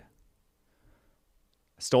not made.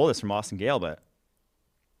 Stole this from Austin Gale, but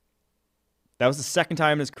that was the second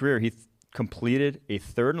time in his career he completed a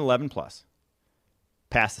 3rd and 11 plus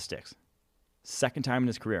past the sticks. Second time in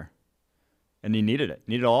his career. And he needed it.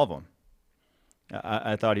 Needed all of them.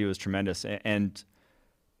 I thought he was tremendous and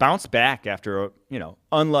bounced back after a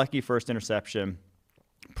unlucky first interception,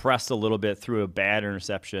 pressed a little bit through a bad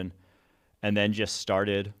interception, and then just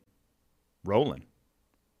started rolling.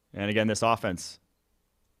 And again, this offense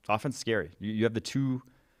is scary. You have the two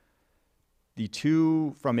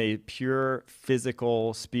from a pure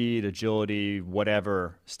physical speed, agility,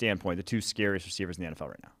 whatever standpoint, the 2 scariest receivers in the NFL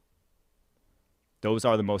right now. Those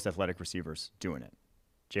are the most athletic receivers doing it.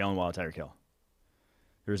 Jalen Waddle, Tyreek Hill.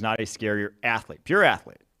 There's not a scarier athlete, pure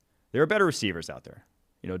athlete. There are better receivers out there.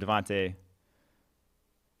 Devontae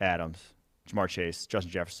Adams, Jamar Chase,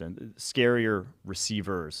 Justin Jefferson. Scarier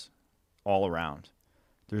receivers all around.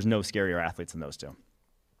 There's no scarier athletes than those 2.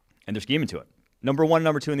 And they're scheming to it. Number 1,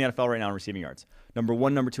 number 2 in the NFL right now in receiving yards. Number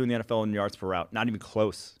 1, number 2 in the NFL in yards per route. Not even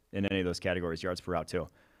close in any of those categories, yards per route too.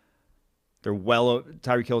 They're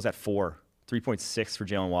Tyreek Hill's at 4, 3.6 for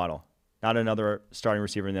Jalen Waddle. Not another starting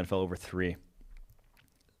receiver in the NFL over 3.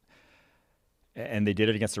 And they did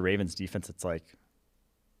it against the Ravens defense. It's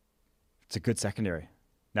a good secondary.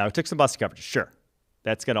 Now, it took some busted coverage. Sure.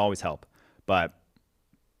 That's going to always help. But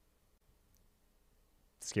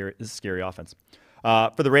scary. This is a scary offense.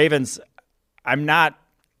 For the Ravens, I'm not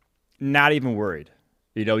even worried.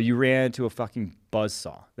 You ran into a fucking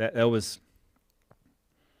buzzsaw. That was,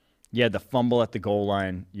 you had the fumble at the goal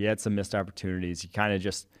line. You had some missed opportunities. You kind of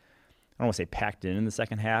just, I don't want to say packed in the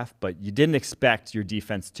second half, but you didn't expect your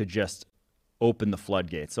defense to just open the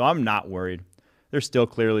floodgates. So I'm not worried. They're still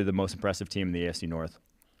clearly the most impressive team in the AFC North.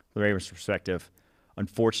 From the Ravens' perspective,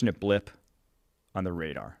 unfortunate blip on the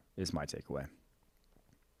radar is my takeaway.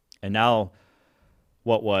 And now,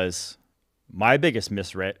 what was my biggest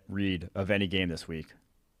misread of any game this week?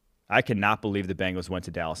 I cannot believe the Bengals went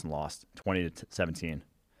to Dallas and lost 20-17.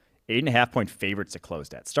 8.5-point favorites to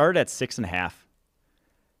close at. Started at 6.5.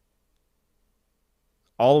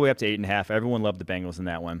 All the way up to 8.5. Everyone loved the Bengals in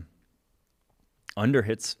that one. Under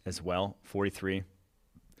hits as well, 43.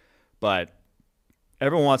 But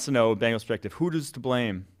everyone wants to know, Bengals perspective, who is to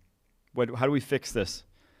blame? How do we fix this?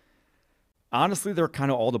 Honestly, they're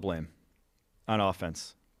kind of all to blame on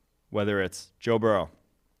offense. whether it's Joe Burrow,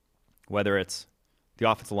 whether it's the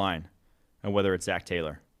offensive line, and whether it's Zach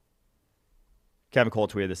Taylor. Kevin Cole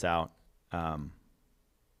tweeted this out.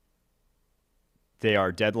 They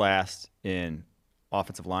are dead last in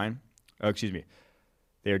offensive line. Oh, excuse me.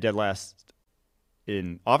 They are dead last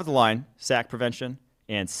in offensive line sack prevention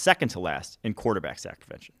and second to last in quarterback sack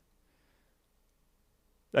prevention.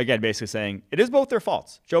 Again, basically saying it is both their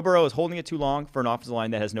faults. Joe Burrow is holding it too long for an offensive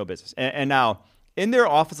line that has no business. And now, in their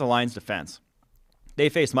offensive line's defense, they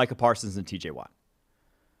face Micah Parsons and TJ Watt.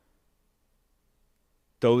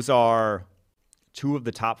 Those are two of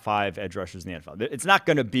the top 5 edge rushers in the NFL. It's not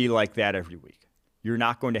going to be like that every week. You're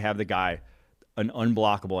not going to have the guy, an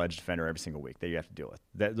unblockable edge defender every single week that you have to deal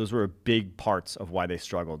with. Those were big parts of why they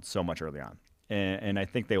struggled so much early on. And I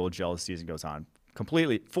think they will gel as the season goes on.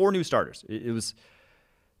 Completely. 4 new starters.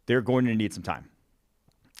 They're going to need some time.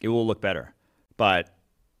 It will look better. But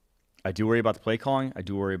I do worry about the play calling. I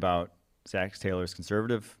do worry about Zach Taylor's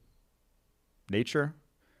conservative nature.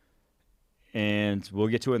 And we'll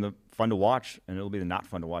get to it in the fun to watch, and it'll be the not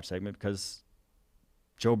fun to watch segment because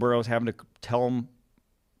Joe Burrow's having to tell him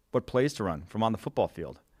what plays to run from on the football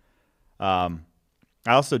field. I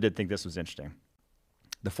also did think this was interesting.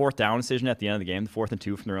 The 4th down decision at the end of the game, the 4th and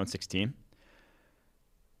 2 from their own 16,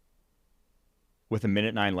 with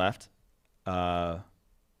 1:09 left,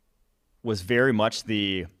 was very much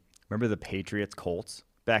remember the Patriots-Colts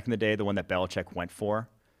back in the day, the one that Belichick went for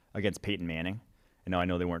against Peyton Manning? And I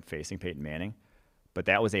know they weren't facing Peyton Manning, but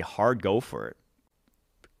that was a hard go for it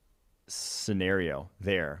scenario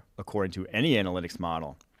there, according to any analytics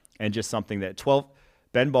model. And just something that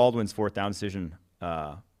Ben Baldwin's 4th down decision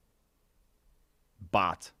bot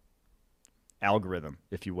algorithm,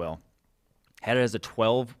 if you will, had it as a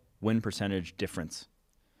 12 win percentage difference.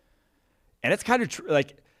 And it's kind of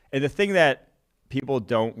and the thing that people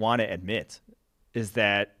don't want to admit is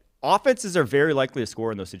that offenses are very likely to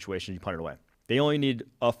score in those situations you punt it away. They only need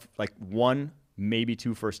 1, maybe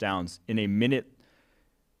 2 first downs in a minute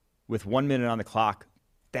with 1 minute on the clock.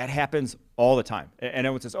 That happens all the time. And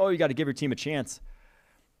everyone says, oh, you got to give your team a chance.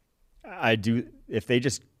 I do. If they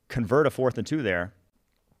just convert a 4th and 2 there,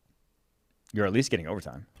 you're at least getting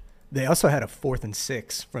overtime. They also had a 4th and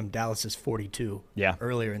 6 from Dallas's 42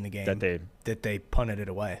 earlier in the game that they punted it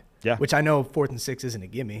away. Yeah. Which I know 4th and 6 isn't a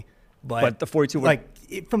gimme. But the 42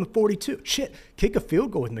 from the 42, kick a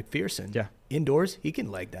field goal with McPherson. Yeah. Indoors, he can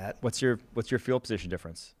leg that. What's your field position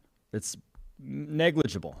difference? It's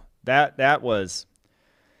negligible. That was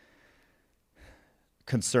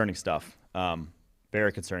concerning stuff.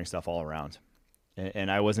 Very concerning stuff all around. And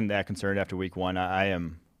I wasn't that concerned after week 1. I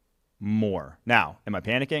am more. Now, am I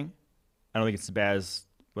panicking? I don't think it's as bad as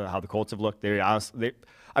how the Colts have looked.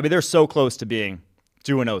 They're so close to being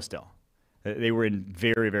 2-0 still. They were in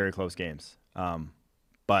very, very close games.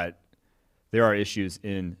 But there are issues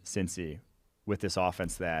in Cincy with this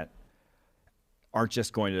offense that aren't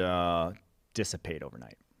just going to dissipate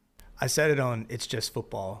overnight. I said it on It's Just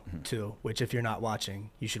Football, too, which if you're not watching,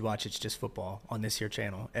 you should watch It's Just Football on this here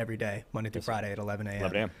channel every day, Monday through Friday at 11 a.m.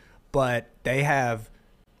 11 a.m. But they have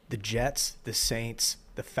the Jets, the Saints,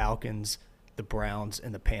 the Falcons, the Browns,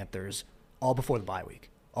 and the Panthers all before the bye week,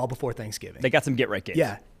 all before Thanksgiving. They got some get-right games.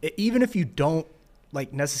 Yeah. Even if you don't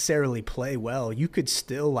necessarily play well, you could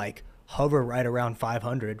still hover right around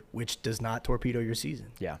 500, which does not torpedo your season.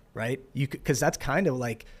 Yeah. Right? Because that's kind of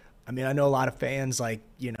I know a lot of fans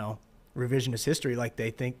revisionist history,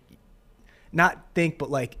 they think,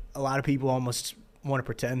 but a lot of people almost want to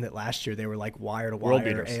pretend that last year they were wire to wire World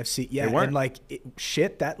beaters. AFC. Yeah. They weren't.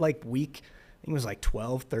 And that week, I think it was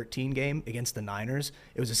 12-13 game against the Niners.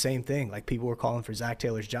 It was the same thing. People were calling for Zach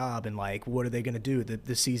Taylor's job and what are they going to do?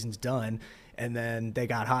 The season's done. And then they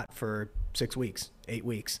got hot for 6 weeks, 8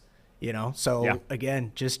 weeks, So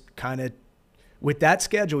again, just kind of with that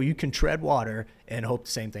schedule, you can tread water and hope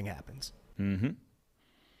the same thing happens. Mm-hmm.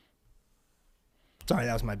 Sorry,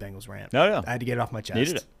 that was my Bengals rant. No. I had to get it off my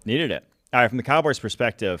chest. Needed it. All right, from the Cowboys'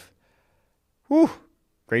 perspective,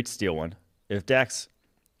 great steal one. If Dak's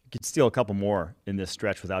could steal a couple more in this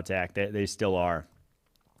stretch without Dak, they still are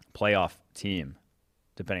a playoff team,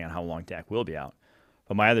 depending on how long Dak will be out.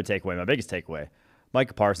 But my other takeaway, my biggest takeaway,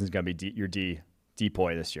 Micah Parsons is going to be your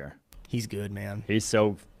DPOY this year. He's good, man. He's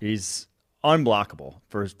unblockable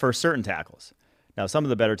for certain tackles. Now, some of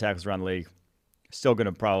the better tackles around the league still going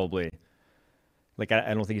to probably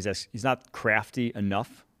I don't think he's not crafty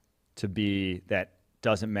enough to be that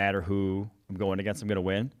doesn't matter who I'm going against, I'm going to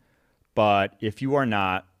win. But if you are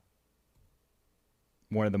not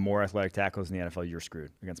one of the more athletic tackles in the NFL, you're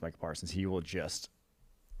screwed against Micah Parsons. He will just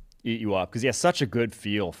eat you up because he has such a good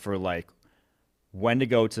feel for when to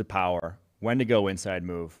go to power, when to go inside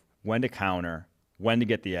move, when to counter, when to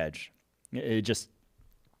get the edge. Dude's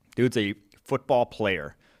a football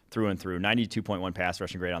player through and through. 92.1 pass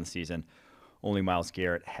rushing grade on the season. Only Myles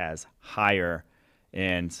Garrett has higher.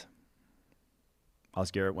 And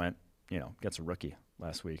Myles Garrett went, gets a rookie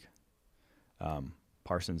last week.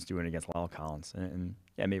 Parsons doing it against Lyle Collins. And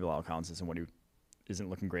maybe Lyle Collins isn't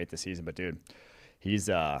looking great this season, but dude, he's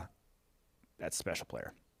that's a special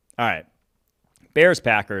player. All right.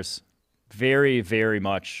 Bears-Packers. Very, very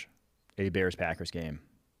much a Bears-Packers game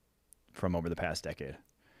from over the past decade.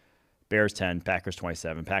 Bears 10, Packers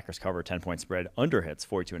 27. Packers cover 10-point spread. Under hits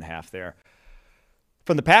 42.5 there.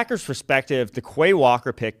 From the Packers' perspective, the Quay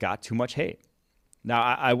Walker pick got too much hate. Now,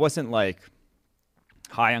 I wasn't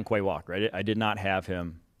high on Quay Walker. I did not have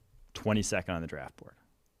him 22nd on the draft board.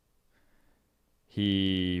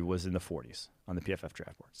 He was in the 40s on the PFF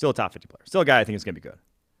draft board. Still a top 50 player. Still a guy I think is going to be good.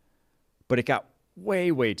 But it got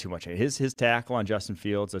way, way too much hate. His tackle on Justin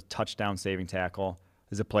Fields, a touchdown-saving tackle,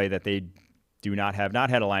 is a play that they do not had a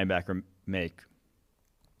linebacker make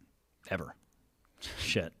ever.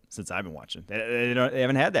 Shit, since I've been watching. They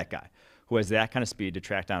haven't had that guy who has that kind of speed to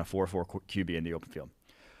track down a 4-4 QB in the open field.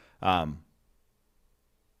 And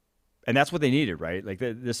that's what they needed, right?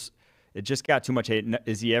 It just got too much hate.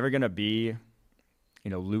 Is he ever going to be,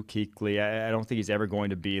 Luke Kuechly? I don't think he's ever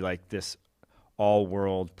going to be like this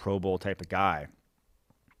all-world Pro Bowl type of guy.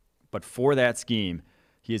 But for that scheme,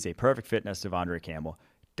 he is a perfect fit next to Devondre Campbell.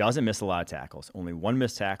 Doesn't miss a lot of tackles. Only one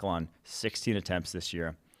missed tackle on 16 attempts this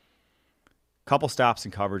year. Couple stops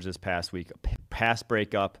and coverage this past week. A pass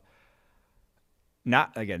breakup.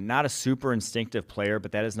 Not a super instinctive player,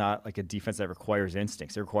 but that is not like a defense that requires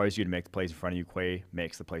instincts. It requires you to make the plays in front of you. Quay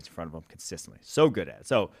makes the plays in front of him consistently. So good at it.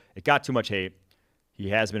 So it got too much hate. He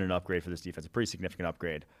has been an upgrade for this defense, a pretty significant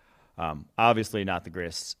upgrade. Obviously not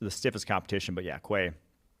the stiffest competition, but yeah, Quay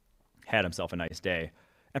had himself a nice day.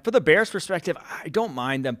 And for the Bears' perspective, I don't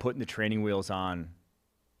mind them putting the training wheels on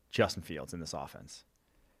Justin Fields in this offense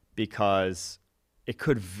because it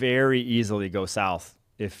could very easily go south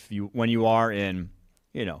when you are in,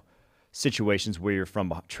 situations where you're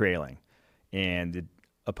from trailing and the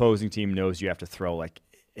opposing team knows you have to throw.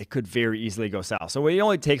 It could very easily go south. So when he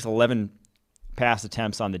only takes 11 pass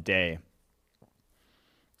attempts on the day,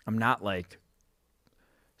 I'm not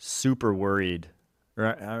super worried, or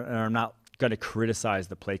I'm not going to criticize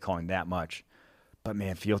the play calling that much. But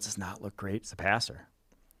man, Fields does not look great as a passer.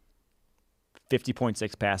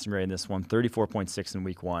 50.6 passing rate in this one, 34.6 in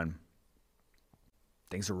week 1.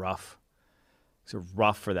 Things are rough. Things are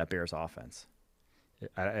rough for that Bears offense.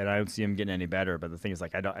 And I don't see him getting any better. But the thing is,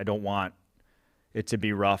 I don't want it to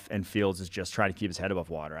be rough and Fields is just trying to keep his head above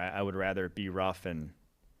water. I would rather it be rough and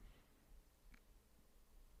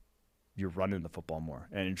you're running the football more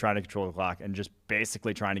and trying to control the clock and just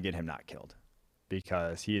basically trying to get him not killed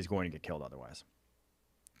because he is going to get killed otherwise.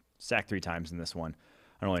 Sacked 3 times in this one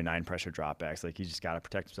on only 9 pressure dropbacks. He just got to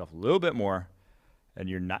protect himself a little bit more, and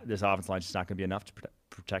this offensive line is just not going to be enough to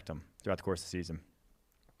protect him throughout the course of the season.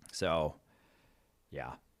 So,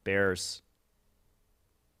 yeah, Bears,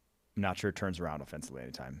 I'm not sure it turns around offensively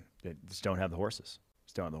anytime. They just don't have the horses.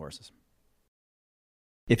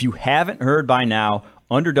 If you haven't heard by now,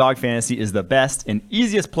 Underdog Fantasy is the best and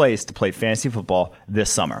easiest place to play fantasy football this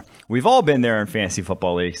summer. We've all been there in fantasy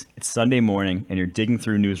football leagues. It's Sunday morning, and you're digging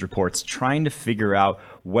through news reports trying to figure out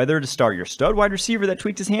whether to start your stud wide receiver that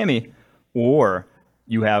tweaked his hammy, or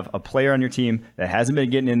you have a player on your team that hasn't been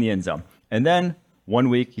getting in the end zone. And then one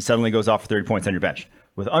week, he suddenly goes off for 30 points on your bench.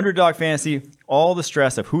 With Underdog Fantasy, all the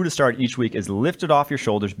stress of who to start each week is lifted off your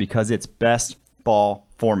shoulders because it's best ball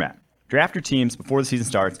format. Draft your teams before the season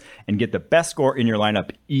starts and get the best score in your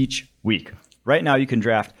lineup each week. Right now, you can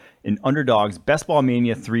draft in Underdog's Best Ball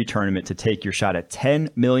Mania 3 tournament to take your shot at $10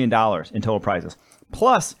 million in total prizes.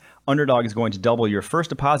 Plus, Underdog is going to double your first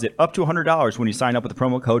deposit up to $100 when you sign up with the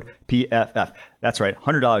promo code PFF. That's right,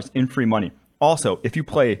 $100 in free money. Also, if you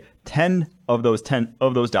play 10 of those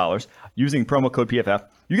dollars using promo code PFF,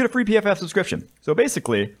 you get a free PFF subscription. So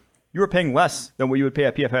basically, you are paying less than what you would pay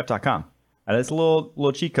at PFF.com. And that's a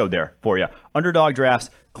little cheat code there for you. Underdog drafts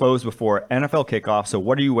close before NFL kickoff, so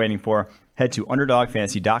what are you waiting for? Head to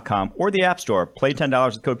UnderdogFantasy.com or the App Store, play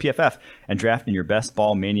 $10 with code PFF, and draft in your Best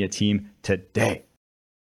Ball Mania team today.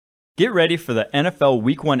 Get ready for the NFL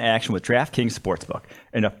Week 1 action with DraftKings Sportsbook,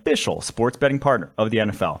 an official sports betting partner of the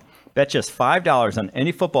NFL. Bet just $5 on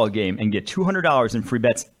any football game and get $200 in free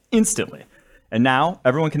bets instantly. And now,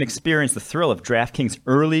 everyone can experience the thrill of DraftKings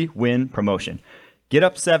early win promotion. Get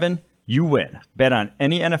up 7, you win. Bet on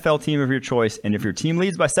any NFL team of your choice, and if your team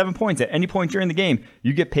leads by 7 points at any point during the game,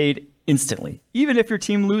 you get paid instantly, even if your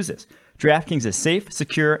team loses. DraftKings is safe,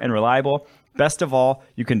 secure, and reliable. Best of all,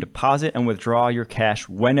 you can deposit and withdraw your cash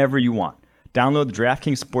whenever you want. Download the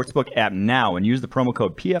DraftKings Sportsbook app now and use the promo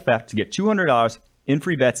code PFF to get $200 in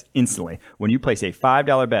free bets instantly when you place a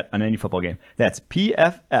 $5 bet on any football game. That's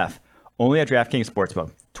PFF, only at DraftKings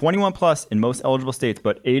Sportsbook. 21 plus in most eligible states,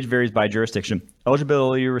 but age varies by jurisdiction.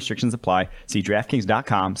 Eligibility restrictions apply. See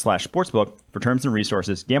DraftKings.com/sportsbook for terms and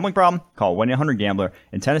resources. Gambling problem? Call 1-800-GAMBLER.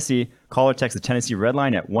 In Tennessee, call or text the Tennessee Red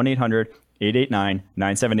Line at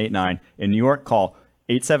 1-800-889-9789. In New York, call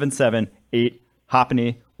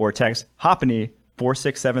 877-8-HOPPANY or text HOPPANY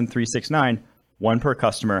 467-369. One per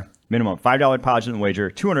customer. Minimum $5 deposit and wager.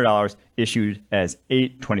 $200 issued as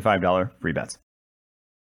 8 $25 free bets.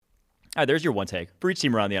 All right, there's your one take for each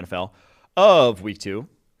team around the NFL of Week 2.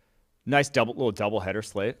 Nice little doubleheader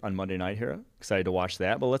slate on Monday night here. Excited to watch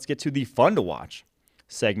that. But let's get to the fun to watch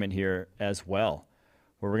segment here as well,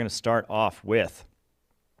 where we're going to start off with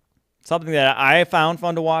something that I found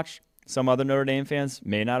fun to watch. Some other Notre Dame fans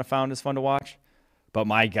may not have found as fun to watch. But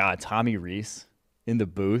my God, Tommy Rees in the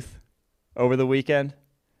booth over the weekend.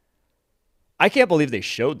 I can't believe they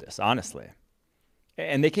showed this, honestly.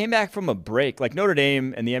 And they came back from a break. Like Notre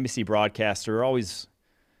Dame and the NBC broadcaster are always,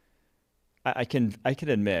 I can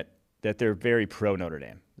admit that they're very pro Notre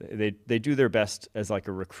Dame. They do their best as like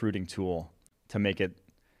a recruiting tool to make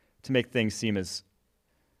things seem as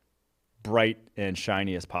bright and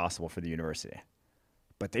shiny as possible for the university.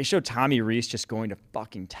 But they showed Tommy Rees just going to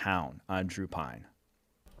fucking town on Drew Pine.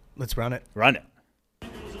 Let's run it. Run it.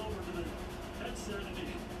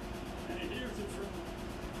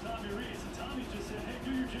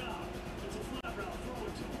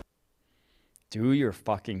 Do your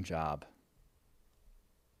fucking job.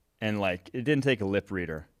 And, like, it didn't take a lip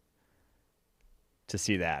reader to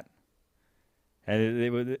see that.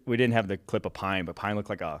 And we didn't have the clip of Pine, but Pine looked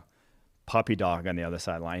like a puppy dog on the other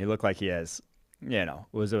sideline. He looked like he has,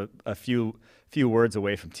 was a few words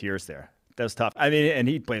away from tears there. That was tough. I mean, and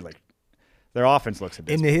he played like their offense looks a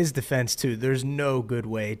bit. In his defense, too, there's no good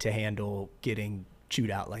way to handle getting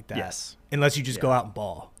chewed out like that. Yes. Unless you just go out and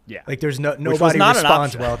ball. Yeah. Like there's nobody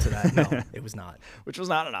responds well to that. No, it was not. Which was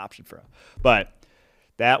not an option for him. But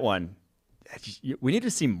that one, we need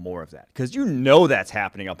to see more of that because that's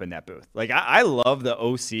happening up in that booth. Like I love the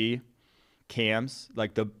OC cams,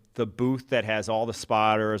 like the booth that has all the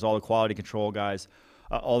spotters, all the quality control guys,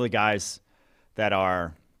 all the guys that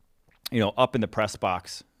are, up in the press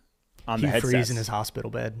box on the headsets. Hugh Freeze in his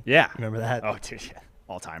hospital bed. Yeah. Remember that? Oh, dude, yeah.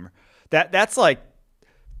 All-timer. That's like,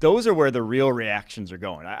 those are where the real reactions are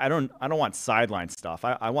going. I don't want sideline stuff.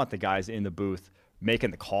 I want the guys in the booth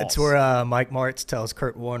making the calls. That's where Mike Martz tells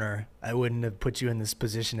Kurt Warner, I wouldn't have put you in this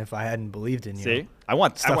position if I hadn't believed in you. See? I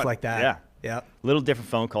want stuff like that. Yeah. Yep. Little different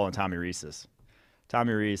phone call than Tommy Rees's.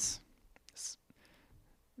 Tommy Rees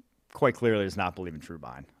quite clearly does not believe in Drew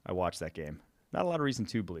Pine. I watched that game. Not a lot of reason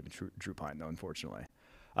to believe in Drew Pine, though, unfortunately.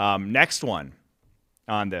 Next one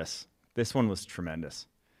on this. This one was tremendous.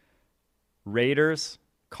 Raiders,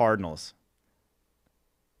 Cardinals.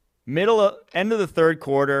 End of the third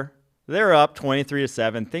quarter, they're up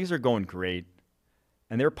 23-7. Things are going great.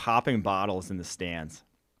 And they're popping bottles in the stands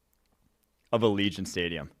of Allegiant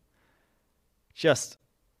Stadium. Just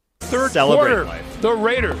third quarter, life. The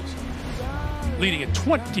Raiders leading at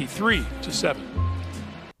 23-7.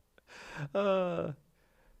 And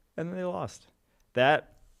then they lost. That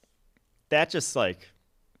just like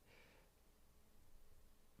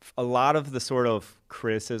a lot of the sort of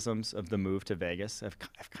criticisms of the move to Vegas have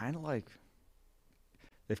kind of like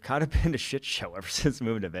they've kind of been a shit show ever since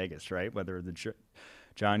moving to Vegas, right? Whether the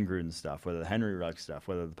John Gruden stuff, whether the Henry Ruggs stuff,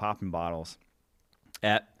 whether the popping bottles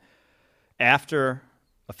after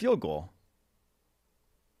a field goal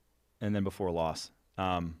and then before a loss.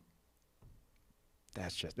 That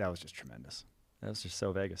was just tremendous. That was just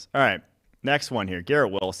so Vegas. All right, next one here.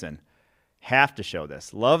 Garrett Wilson. Have to show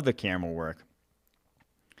this. Love the camera work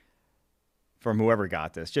from whoever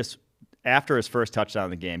got this. Just after his first touchdown of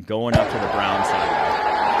the game, going up to the Browns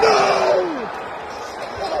side. No!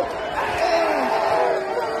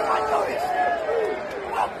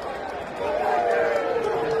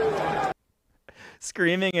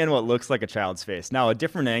 Screaming in what looks like a child's face. Now, a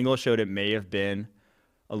different angle showed it may have been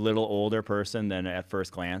a little older person than at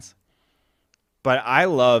first glance. But I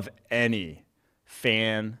love any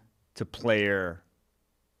fan-to-player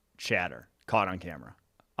chatter caught on camera.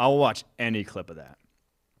 I'll watch any clip of that.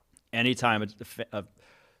 Anytime a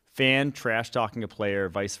fan trash-talking a player,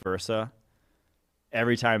 vice versa,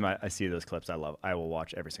 every time I see those clips, I will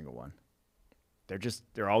watch every single one.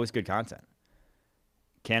 They're always good content.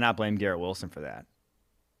 Cannot blame Garrett Wilson for that.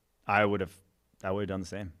 I would have done the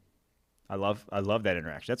same. I love that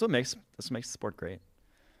interaction. That's what makes the sport great.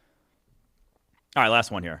 All right,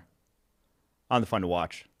 last one here on the fun to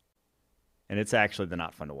watch. And it's actually the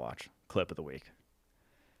not fun to watch clip of the week.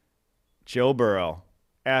 Joe Burrow,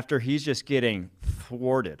 after he's just getting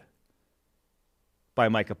thwarted by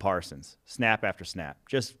Micah Parsons, snap after snap,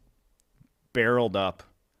 just barreled up.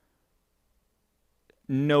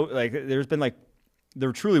 No, like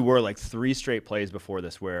there truly were like 3 straight plays before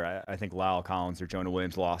this where I think Lyle Collins or Jonah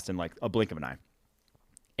Williams lost in like a blink of an eye.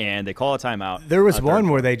 And they call a timeout. There was one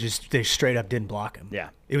where they straight up didn't block him. Yeah.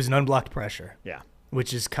 It was an unblocked pressure. Yeah.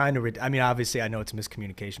 Which is kind of, I mean, obviously I know it's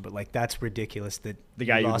miscommunication, but like that's ridiculous that the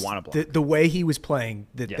guy you want to block. The way he was playing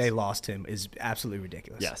that they lost him is absolutely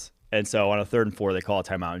ridiculous. Yes. And so on a 3rd and 4, they call a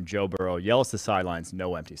timeout, and Joe Burrow yells to the sidelines,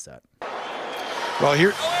 no empty set. Well,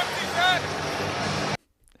 here. No empty set!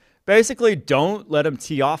 Basically, don't let him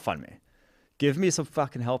tee off on me. Give me some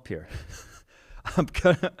fucking help here. I'm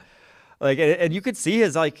gonna, like, and you could see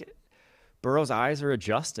his, like, Burrow's eyes are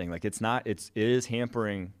adjusting. Like, it is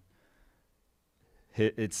hampering.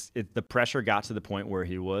 The pressure got to the point where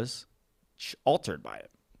he was altered by it.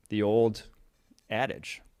 The old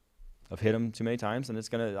adage of hit him too many times and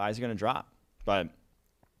the eyes are gonna drop. But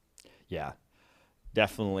yeah,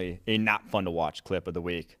 definitely a not fun to watch clip of the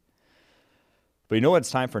week. But you know what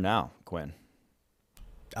it's time for now, Quinn?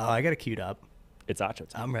 Oh, I got it queued up. It's Acho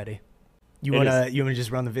time. I'm ready. You wanna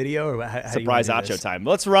just run the video or how surprise you wanna do Acho this? time?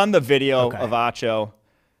 Let's run the video of Acho,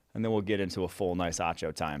 and then we'll get into a full nice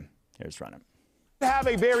Acho time. Here's run it. Have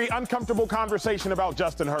a very uncomfortable conversation about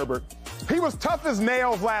Justin Herbert. He was tough as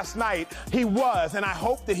nails last night. He was, and I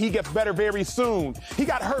hope that he gets better very soon. He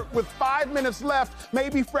got hurt with 5 minutes left,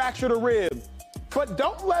 maybe fractured a rib. But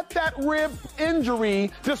don't let that rib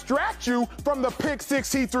injury distract you from the pick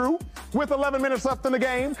 6 he threw with 11 minutes left in the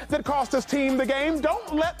game that cost his team the game.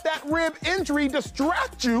 Don't let that rib injury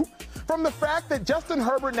distract you from the fact that Justin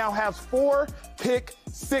Herbert now has 4 pick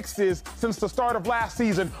 6s since the start of last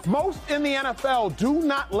season. Most in the NFL. Do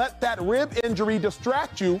not let that rib injury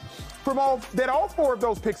distract you from all 4 of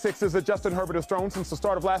those pick 6s that Justin Herbert has thrown since the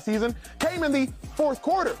start of last season came in the 4th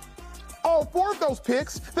quarter. All 4 of those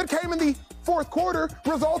picks that came in the 4th quarter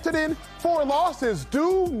resulted in 4 losses.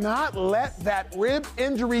 Do not let that rib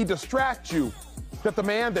injury distract you that the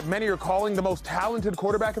man that many are calling the most talented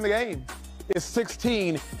quarterback in the game is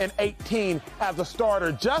 16-18 as a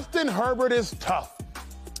starter. Justin Herbert is tough.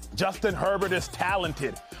 Justin Herbert is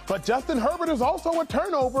talented. But Justin Herbert is also a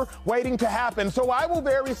turnover waiting to happen. So I will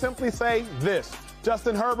very simply say this.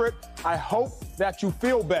 Justin Herbert, I hope that you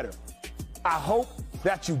feel better. I hope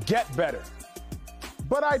that you get better.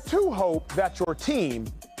 But I too hope that your team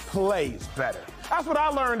plays better. That's what I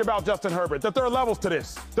learned about Justin Herbert, that there are levels to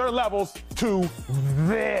this. There are levels to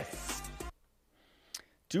this.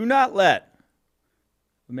 Do not let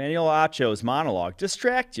Emmanuel Acho's monologue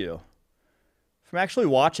distract you from actually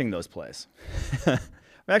watching those plays. I'm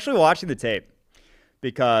actually watching the tape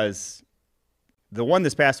because the one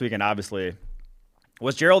this past weekend, obviously,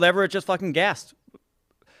 was Gerald Everett just fucking gassed.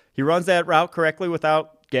 He runs that route correctly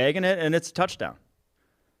without gagging it, and it's a touchdown.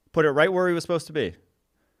 Put it right where he was supposed to be.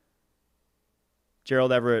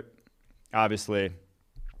 Gerald Everett, obviously,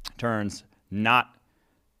 did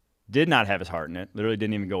not have his heart in it. Literally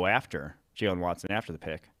didn't even go after Jalen Watson after the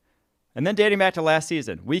pick. And then dating back to last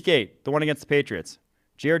season, week 8, the one against the Patriots,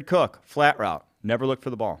 Jared Cook, flat route, never looked for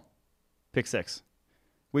the ball. Pick 6.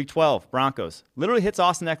 Week 12, Broncos, literally hits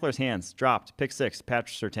Austin Eckler's hands, dropped, pick 6,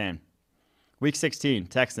 Patrick Surtain. Week 16,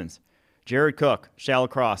 Texans, Jared Cook, shallow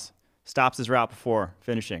cross, stops his route before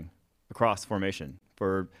finishing across formation.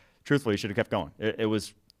 Truthfully, he should have kept going. It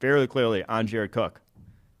was fairly clearly on Jared Cook.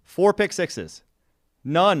 4 pick 6s.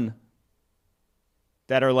 None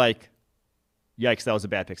that are like, yikes, that was a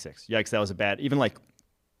bad pick 6. Yikes, that was a bad, even like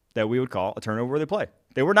that we would call a turnover-worthy play.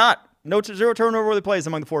 They were not. Zero turnover-worthy plays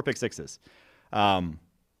among the 4 pick 6s.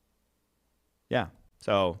 Yeah,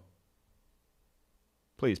 so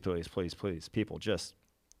please, people, just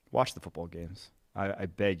watch the football games. I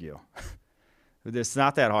beg you. It's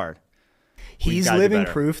not that hard. He's living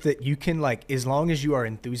proof that you can, like, as long as you are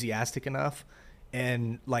enthusiastic enough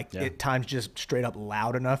and, like, at times just straight up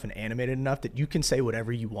loud enough and animated enough that you can say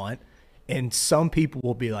whatever you want. And some people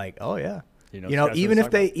will be like, oh, yeah. Even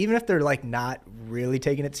if they're, like, not really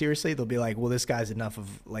taking it seriously, they'll be like, well, this guy's enough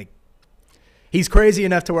of, like, he's crazy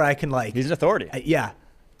enough to where I can, like. He's an authority.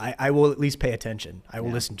 I will at least pay attention. I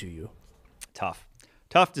will listen to you. Tough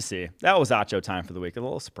to see. That was Acho time for the week. A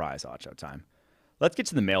little surprise Acho time. Let's get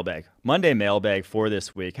to the mailbag. Monday mailbag for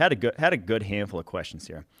this week. Had a good handful of questions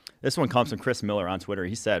here. This one comes from Chris Miller on Twitter.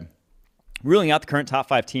 He said, Ruling out the current top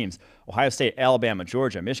 5 teams, Ohio State, Alabama,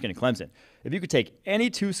 Georgia, Michigan, and Clemson. If you could take any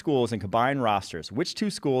 2 schools and combine rosters, which 2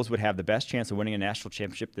 schools would have the best chance of winning a national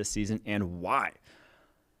championship this season and why?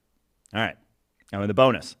 All right. Now in the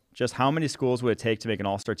bonus, just how many schools would it take to make an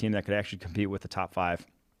all-star team that could actually compete with the top 5?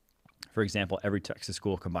 For example, every Texas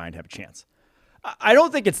school combined have a chance. I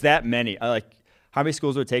don't think it's that many. How many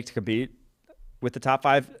schools would it take to compete with the top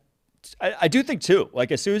 5? I do think 2.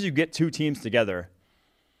 Like, as soon as you get 2 teams together,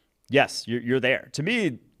 yes, you're there. To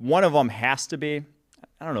me, one of them has to be,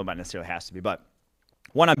 I don't know about necessarily has to be, but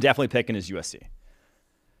one I'm definitely picking is USC.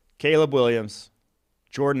 Caleb Williams,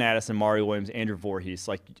 Jordan Addison, Mario Williams, Andrew Voorhees,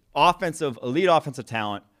 like elite offensive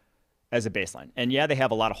talent as a baseline. And yeah, they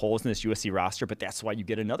have a lot of holes in this USC roster, but that's why you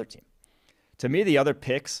get another team. To me, the other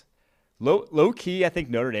picks, low key, I think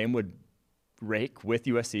Notre Dame would rake with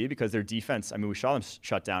USC because their defense, I mean, we saw them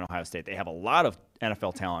shut down Ohio State. They have a lot of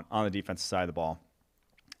NFL talent on the defensive side of the ball.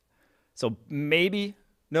 So maybe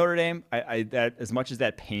Notre Dame, that as much as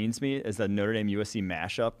that pains me as the Notre Dame USC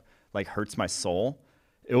mashup, like hurts my soul,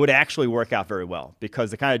 it would actually work out very well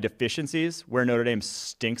because the kind of deficiencies where Notre Dame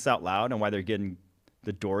stinks out loud and why they're getting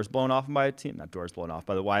the doors blown off by a team, not doors blown off,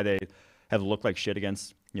 but why they have looked like shit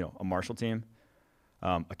against, a Marshall team,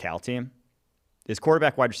 a Cal team, is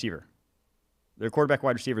quarterback wide receiver. Their quarterback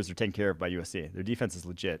wide receivers are taken care of by USC. Their defense is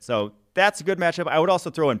legit. So that's a good matchup. I would also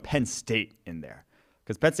throw in Penn State in there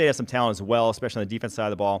because Penn State has some talent as well, especially on the defense side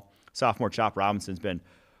of the ball. Sophomore Chop Robinson's been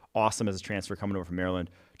awesome as a transfer coming over from Maryland.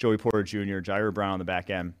 Joey Porter Jr., Jair Brown on the back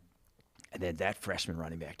end. And then that freshman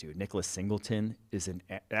running back, dude, Nicholas Singleton,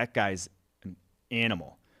 that guy's an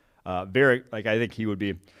animal. I think he would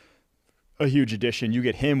be a huge addition. You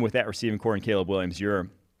get him with that receiving core and Caleb Williams,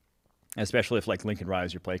 especially if like Lincoln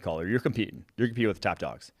Riley's your play caller, you're competing. You're competing with the top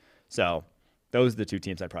dogs. So those are the 2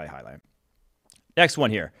 teams I'd probably highlight. Next one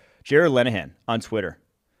here, Jared Lenahan on Twitter.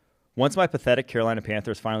 Once my pathetic Carolina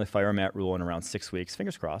Panthers finally fire Matt Rule in around 6 weeks,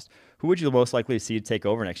 fingers crossed, who would you most likely see to take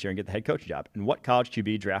over next year and get the head coaching job? And what college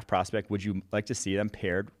QB draft prospect would you like to see them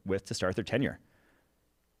paired with to start their tenure?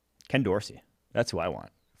 Ken Dorsey. That's who I want.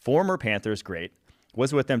 Former Panthers, great.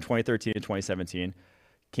 Was with them 2013 and 2017.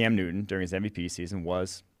 Cam Newton, during his MVP season,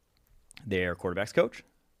 was their quarterback's coach.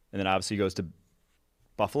 And then obviously goes to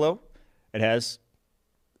Buffalo. Is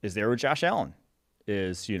there with Josh Allen.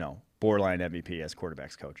 Is, borderline MVP as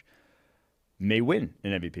quarterback's coach. May win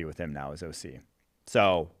an MVP with him now as OC.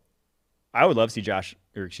 So I would love to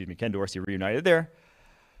see Ken Dorsey reunited there.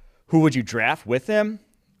 Who would you draft with him?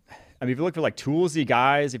 I mean, if you look for like toolsy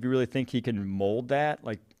guys, if you really think he can mold that,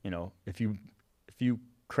 if you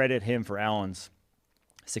credit him for Allen's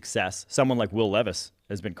success, someone like Will Levis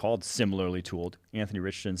has been called similarly tooled. Anthony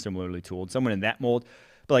Richardson similarly tooled. Someone in that mold,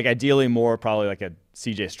 but ideally more probably like a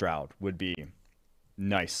CJ Stroud would be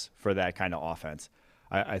nice for that kind of offense.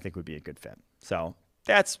 I think would be a good fit. So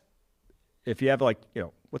that's, if you have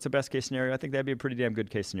what's the best case scenario? I think that'd be a pretty damn good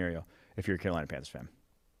case scenario if you're a Carolina Panthers fan.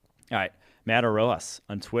 All right, Matt Rojas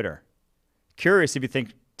on Twitter. Curious if you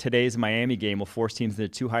think today's Miami game will force teams into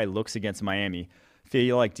too high looks against Miami.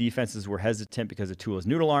 Feel like defenses were hesitant because of Tua's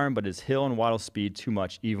noodle arm, but is Hill and Waddle's speed too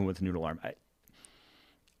much even with noodle arm?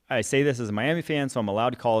 I say this as a Miami fan, so I'm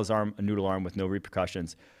allowed to call his arm a noodle arm with no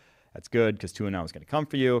repercussions. That's good because Tua now is going to come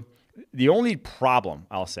for you. The only problem,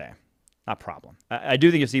 I'll say, not problem, I do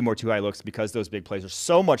think you see more too high looks because those big plays are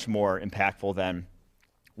so much more impactful than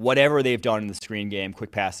whatever they've done in the screen game,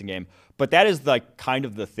 quick passing game. But that is kind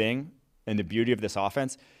of the thing and the beauty of this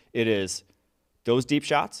offense. It is those deep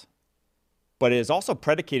shots, but it is also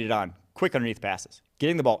predicated on quick underneath passes,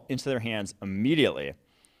 getting the ball into their hands immediately.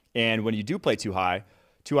 And when you do play too high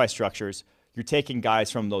structures, you're taking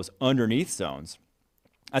guys from those underneath zones.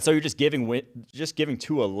 And so you're just giving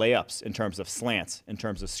Tua layups in terms of slants, in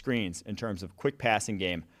terms of screens, in terms of quick passing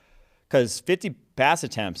game. Because 50 pass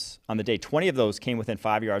attempts on the day, 20 of those came within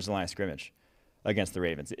 5 yards of the line of scrimmage against the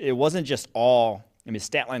Ravens. It wasn't just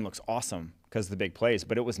stat line looks awesome because of the big plays,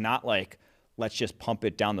 but it was not like, let's just pump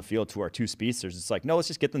it down the field to our 2 speedsters. It's like, no, let's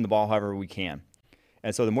just get them the ball however we can.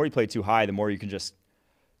 And so the more you play too high, the more you can just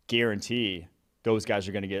guarantee those guys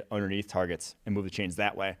are going to get underneath targets and move the chains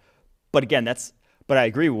that way. But again, but I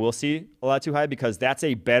agree, we'll see a lot too high because that's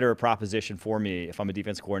a better proposition for me if I'm a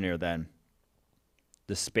defense coordinator than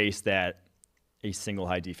the space that a single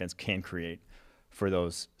high defense can create for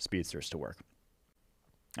those speedsters to work.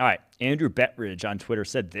 All right, Andrew Bettridge on Twitter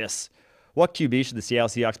said this. What QB should the Seattle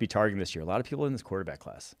Seahawks be targeting this year? A lot of people in this quarterback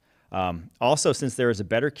class. Also, since there is a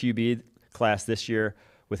better QB class this year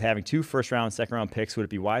with having 2 first-round, second-round picks, would it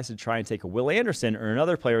be wise to try and take a Will Anderson or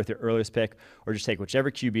another player with your earliest pick, or just take whichever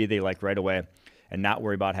QB they like right away and not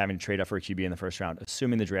worry about having to trade up for a QB in the first round,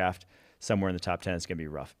 assuming the draft somewhere in the top 10, it's going to be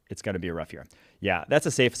rough. It's going to be a rough year. Yeah, that's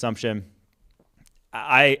a safe assumption.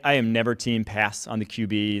 I am never team pass on the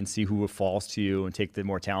QB and see who falls to you and take the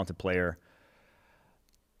more talented player.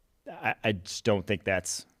 I just don't think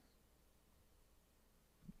that's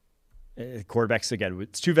quarterbacks. Again,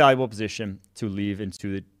 it's too valuable a position to leave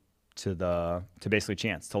into to basically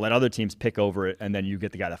chance to let other teams pick over it, and then you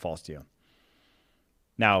get the guy that falls to you.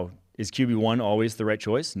 Now, is QB1 always the right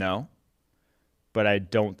choice? No, but I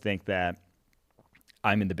don't think that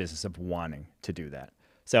I'm in the business of wanting to do that.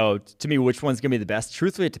 So to me, which one's going to be the best?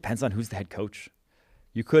 Truthfully, it depends on who's the head coach.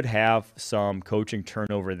 You could have some coaching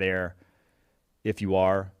turnover there if you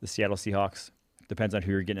are the Seattle Seahawks. Depends on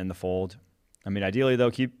who you're getting in the fold. I mean, ideally,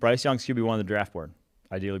 though, keep Bryce Young's QB1 on the draft board.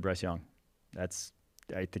 Ideally, Bryce Young. I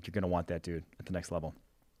think you're going to want that dude at the next level.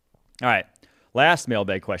 All right. Last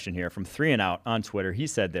mailbag question here from 3 and Out on Twitter. He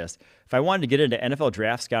said this: if I wanted to get into NFL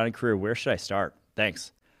draft scouting career, where should I start?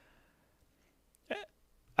 Thanks.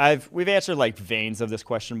 We've answered like veins of this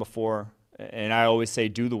question before, and I always say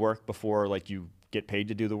do the work before like you get paid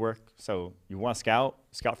to do the work. So you want to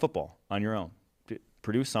scout football on your own,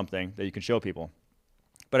 produce something that you can show people.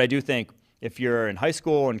 But I do think if you're in high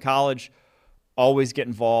school and college, always get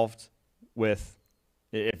involved with.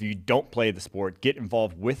 If you don't play the sport, get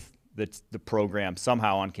involved with the program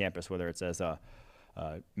somehow on campus, whether it's as a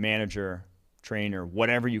manager, trainer,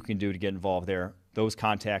 whatever you can do to get involved there. Those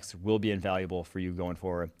contacts will be invaluable for you going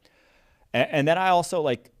forward. And then I also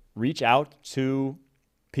like reach out to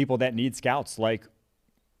people that need scouts, like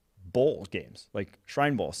bowl games, like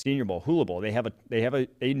Shrine Bowl, Senior Bowl, Hula Bowl.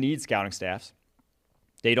 They need scouting staffs.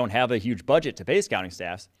 They don't have a huge budget to pay scouting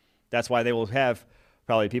staffs. That's why they will have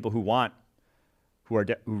probably people who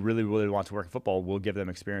really, really want to work in football. Will give them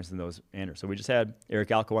experience in those manners. So we just had Eric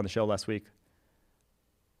Alco on the show last week.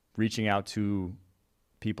 Reaching out to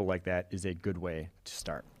people like that is a good way to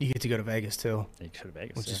start. You get to go to Vegas too. You go to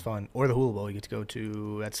Vegas, which is fun. Or the Hula Bowl. You get to go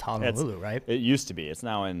to that's Honolulu, right? It used to be. It's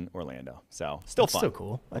now in Orlando. So still fun. Still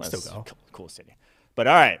cool. I'd still go. Cool city. But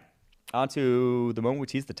all right, on to the moment we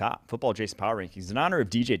tease the top. Football Jason Power Rankings in honor of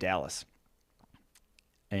DJ Dallas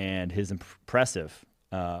and his impressive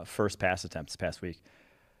first pass attempt this past week.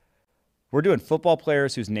 We're doing football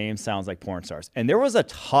players whose name sounds like porn stars. And there was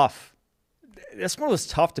this one was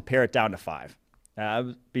tough to pare it down to 5.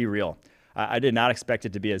 I'll be real. I did not expect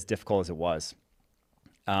it to be as difficult as it was.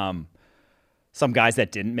 Some guys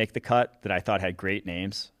that didn't make the cut that I thought had great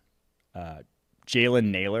names.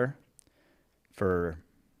 Jalen Naylor, for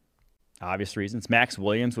obvious reasons. Max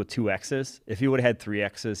Williams with 2 X's. If he would have had 3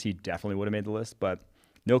 X's, he definitely would have made the list. But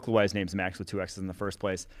no clue why his name's Max with 2 X's in the first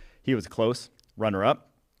place. He was close.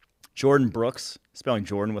 Runner-up. Jordan Brooks, spelling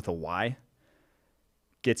Jordan with a Y,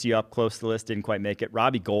 gets you up close to the list. Didn't quite make it.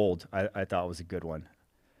 Robbie Gould, I thought was a good one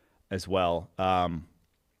as well. A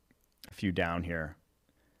few down here.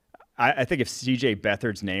 I think if C.J.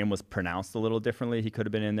 Beathard's name was pronounced a little differently, he could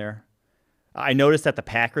have been in there. I noticed that the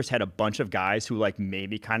Packers had a bunch of guys who like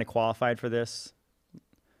maybe kind of qualified for this,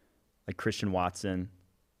 like Christian Watson,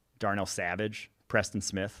 Darnell Savage, Preston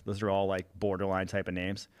Smith. Those are all like borderline type of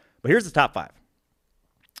names. But here's the top 5.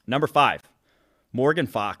 Number 5, Morgan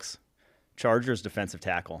Fox, Chargers defensive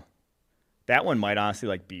tackle. That one might honestly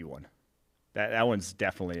like be one. That one's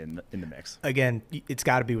definitely in the mix. Again, it's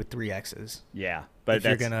got to be with 3 X's. Yeah, but if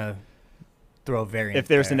you're gonna throw a variant, if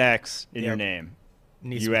there's an X in your name,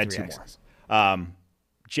 you add 2 more.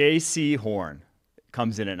 J.C. Horn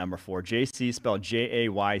comes in at number 4. J.C. spelled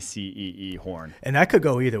Jaycee Horn, and that could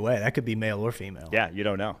go either way. That could be male or female. Yeah, you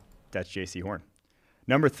don't know. That's J.C. Horn.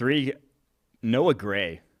 Number 3, Noah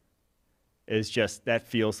Gray. That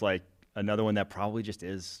feels like another one that probably just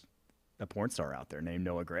is a porn star out there named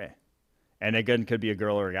Noah Gray. And again, could be a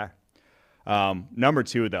girl or a guy. Number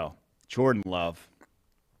 2, though, Jordan Love.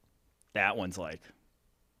 That one's like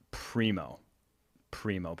primo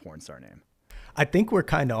porn star name. I think we're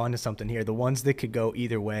kind of onto something here. The ones that could go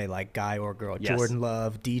either way, like guy or girl. Yes. Jordan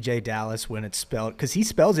Love, DJ Dallas when it's spelled, because he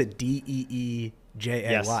spells it Deejay.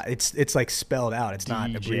 Yes. It's like spelled out. It's not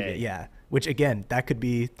abbreviated. Yeah. Which again, that could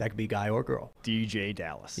be guy or girl. DJ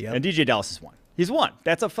Dallas. Yep. And DJ Dallas is one. He's one.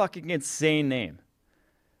 That's a fucking insane name.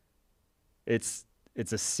 It's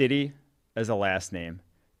a city as a last name.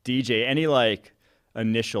 DJ. Any like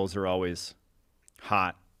initials are always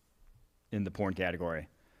hot in the porn category.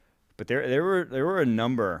 But there were a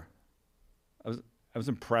number. I was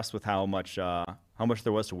impressed with how much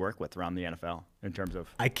there was to work with around the NFL in terms of.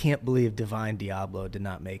 I can't believe Divine Diablo did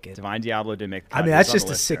not make it. Divine Diablo didn't make the cut. I mean, that's just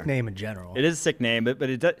a sick name in general. It is a sick name, but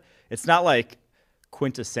it's not like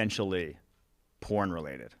quintessentially porn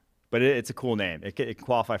related. But it's a cool name. It can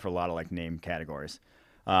qualify for a lot of like name categories.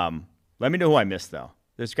 Let me know who I missed though.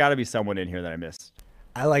 There's got to be someone in here that I missed.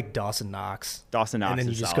 I like Dawson Knox. Dawson Knox, and then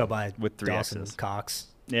you is just solid go by with 3 Dawson X's. Cox.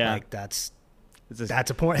 Yeah, like that's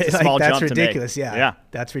a porn. It's a small like, that's jump ridiculous. to make. Yeah,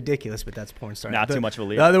 that's ridiculous. But that's porn star. Not too much of a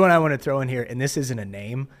leap. The other one I want to throw in here, and this isn't a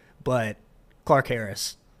name, but Clark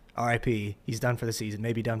Harris, R.I.P. He's done for the season,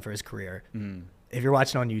 maybe done for his career. If you're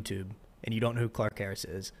watching on YouTube and you don't know who Clark Harris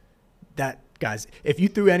is, that guy's. If you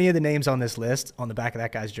threw any of the names on this list on the back of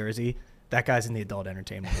that guy's jersey, that guy's in the adult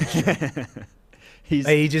entertainment industry.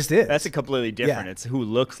 He just is. That's a completely different. Yeah. It's who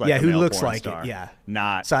looks like who male looks porn like star, it. Yeah,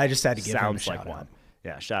 not. So I just had to give him a sounds shout like out. one.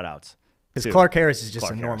 Yeah, shout outs. Because Clark Harris is just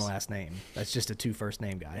Clark a normal Harris. last name. That's just a 2 first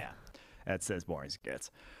name guy. Yeah, that's as boring as it gets.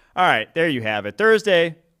 All right, there you have it.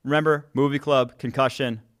 Thursday, remember, movie club,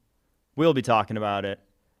 concussion. We'll be talking about it.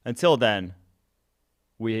 Until then,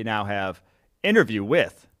 we now have interview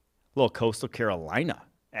with a little Coastal Carolina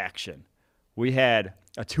action. We had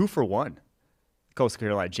a 2-for-1 Coastal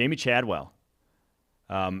Carolina, Jamey Chadwell,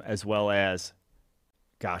 as well as,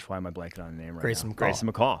 gosh, why am I blanking on the name right Grayson now? McCall.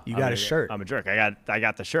 Grayson McCall. You got a shirt. I'm a jerk. I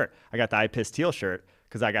got the shirt. I got the I Piss Teal shirt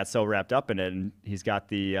because I got so wrapped up in it, and he's got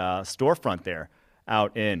the storefront there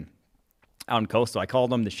out in Coastal. I called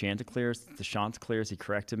them the Chanticleers, the Chanticleers. He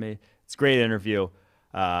corrected me. It's a great interview.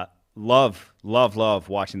 Love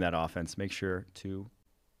watching that offense. Make sure to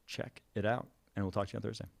check it out, and we'll talk to you on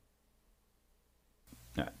Thursday.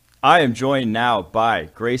 All right. I am joined now by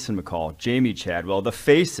Grayson McCall, Jamey Chadwell, the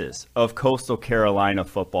faces of Coastal Carolina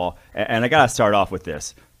football. And I got to start off with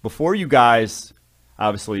this. Before you guys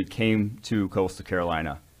obviously came to Coastal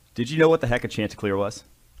Carolina, did you know what the heck a Chanticleer was?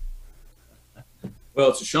 Well,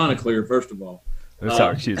 it's a Chanticleer, first of all.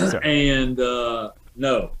 Sorry, excuse me. Sorry. And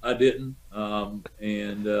no, I didn't.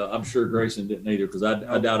 And I'm sure Grayson didn't either, because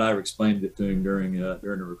I doubt I ever explained it to him during the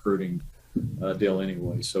recruiting deal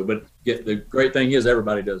anyway. So, but the great thing is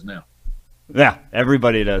everybody does now. Yeah,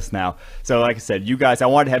 everybody does now. So like I said, you guys, I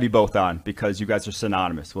wanted to have you both on because you guys are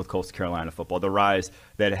synonymous with Coastal Carolina football, the rise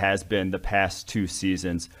that it has been the past 2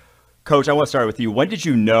 seasons. Coach, I want to start with you. When did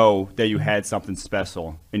you know that you had something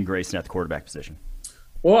special in Grayson at the quarterback position?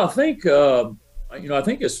 Well, I think I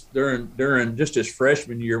think it's during just his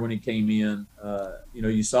freshman year when he came in.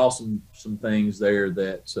 You saw some things there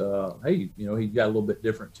that hey, he got a little bit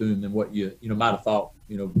different to him than what you might have thought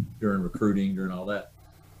during recruiting, during all that.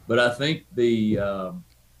 But I think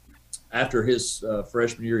after his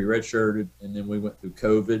freshman year, he redshirted, and then we went through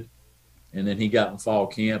COVID, and then he got in fall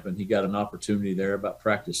camp, and he got an opportunity there about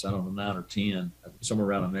practice, I don't know, 9 or 10, somewhere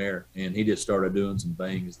around in there, and he just started doing some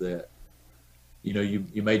things that,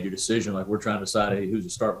 you made your decision, like we're trying to decide, hey, who's the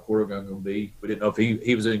starting quarterback going to be. We didn't know if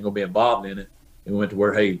he was even going to be involved in it, and we went to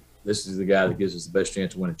where, hey, this is the guy that gives us the best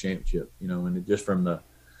chance to win a championship, and it just from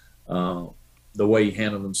the way he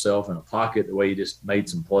handled himself in a pocket, the way he just made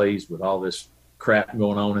some plays with all this crap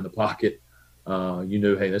going on in the pocket, you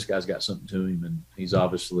knew, hey, this guy's got something to him, and he's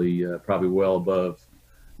obviously probably well above,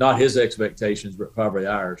 not his expectations, but probably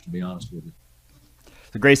ours, to be honest with you.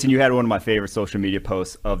 So Grayson, you had one of my favorite social media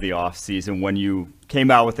posts of the offseason when you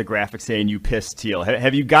came out with the graphic saying you pissed teal.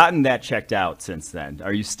 Have you gotten that checked out since then?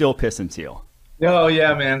 Are you still pissing teal? Oh,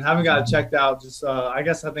 yeah, man. Haven't got it checked out. Just I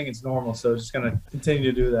guess I think it's normal, so just going to continue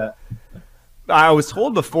to do that. I was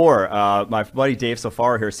told before, my buddy Dave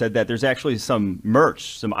Safar here said that there's actually some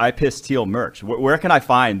merch, some I Piss Teal merch. Where can I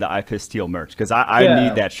find the I Piss Teal merch? Because I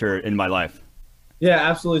need that shirt in my life. Yeah,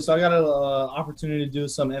 absolutely. So I got an opportunity to do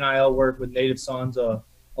some NIL work with Native Sons, a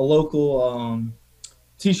local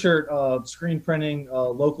T-shirt screen printing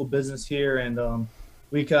local business here, and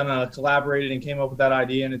we kind of collaborated and came up with that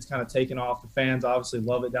idea, and it's kind of taken off. The fans obviously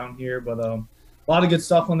love it down here, but a lot of good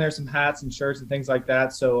stuff on there, some hats and shirts and things like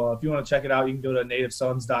that. So if you want to check it out, you can go to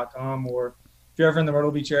nativesons.com, or if you're ever in the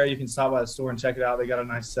Myrtle Beach area, you can stop by the store and check it out. They got a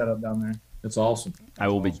nice setup down there. It's awesome. I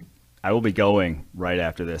will be going right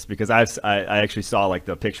after this because I actually saw like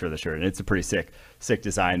the picture of the shirt, and it's a pretty sick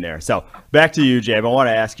design there. So back to you, Jabe. I want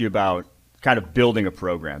to ask you about kind of building a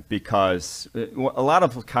program, because a lot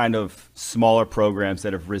of kind of smaller programs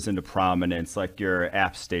that have risen to prominence, like your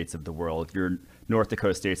App States of the world, your North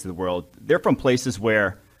Dakota States of the world, they're from places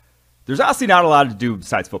where there's honestly not a lot to do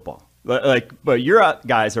besides football. But your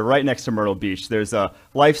guys are right next to Myrtle Beach. There's a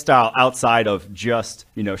lifestyle outside of just,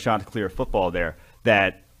 Chanticleer football there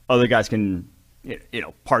that other guys can,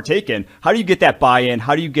 partake in. How do you get that buy-in?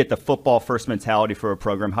 How do you get the football first mentality for a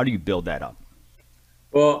program? How do you build that up?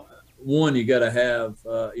 Well, one, you got to have,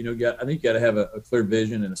 I think you got to have a clear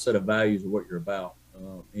vision and a set of values of what you're about.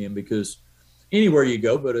 And because anywhere you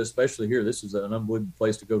go, but especially here, this is an unbelievable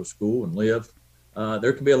place to go to school and live.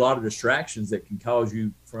 There can be a lot of distractions that can cause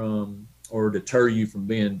you from or deter you from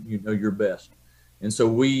being, your best. And so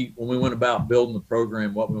when we went about building the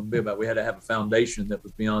program, what we were going to be about, we had to have a foundation that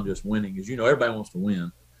was beyond just winning. As you know, everybody wants to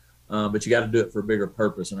win, but you got to do it for a bigger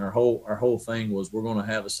purpose. And our whole thing was we're going to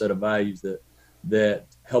have a set of values that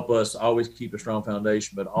help us always keep a strong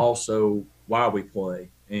foundation, but also while we play.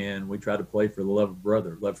 And we try to play for the love of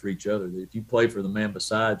brother, love for each other. If you play for the man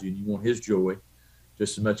beside you and you want his joy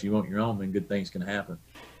just as much as you want your own, then good things can happen.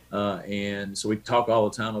 And so we talk all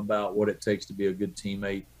the time about what it takes to be a good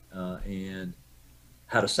teammate and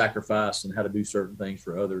how to sacrifice and how to do certain things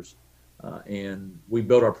for others. And we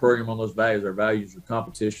built our program on those values. Our values are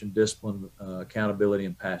competition, discipline, accountability,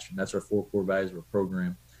 and passion. That's our 4 core values of our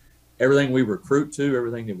program. Everything we recruit to,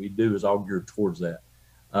 everything that we do is all geared towards that.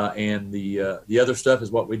 And the other stuff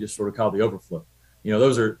is what we just sort of call the overflow. You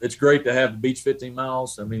know, it's great to have the beach 15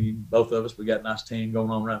 miles. I mean, both of us, we got a nice tan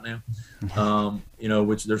going on right now. You know,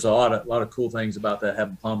 which there's a lot of cool things about that,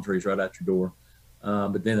 having palm trees right out your door.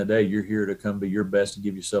 But at the end of the day, you're here to come be your best and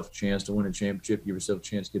give yourself a chance to win a championship, give yourself a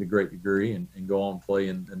chance to get a great degree and go on and play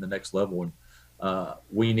in the next level. And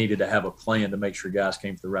we needed to have a plan to make sure guys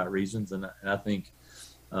came for the right reasons. And I think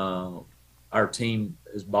our team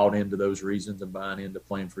has bought into those reasons and buying into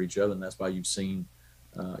playing for each other. And that's why you've seen,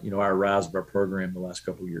 you know, our rise of our program the last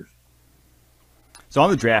couple of years. So I'm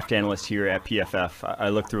the draft analyst here at PFF. I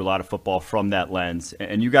look through a lot of football from that lens,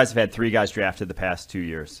 and you guys have had 3 guys drafted the past 2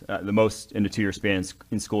 years, the most in a 2-year span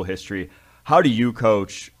in school history. How do you,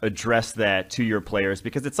 Coach, address that to your players?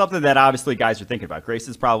 Because it's something that obviously guys are thinking about.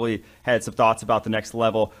 Grayson's probably had some thoughts about the next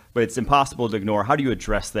level, but it's impossible to ignore. How do you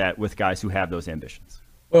address that with guys who have those ambitions?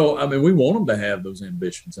 Well, I mean, we want them to have those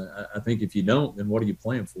ambitions. I think if you don't, then what are you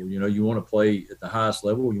playing for? You know, you want to play at the highest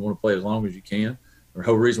level. You want to play as long as you can. The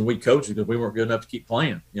whole reason we coach is because we weren't good enough to keep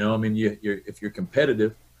playing. You know, I mean, if you're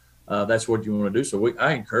competitive, that's what you want to do. So we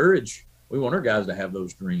want our guys to have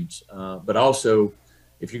those dreams. But also,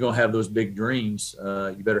 if you're going to have those big dreams,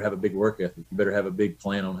 you better have a big work ethic. You better have a big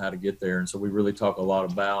plan on how to get there. And so we really talk a lot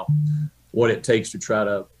about what it takes to try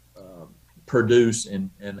to produce and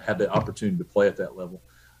have the opportunity to play at that level.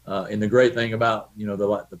 And the great thing about, you know,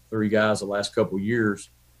 the 3 guys the last couple of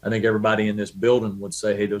years, I think everybody in this building would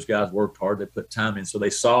say, hey, those guys worked hard. They put time in. So they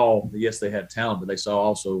saw, yes, they had talent, but they saw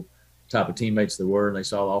also the type of teammates they were, and they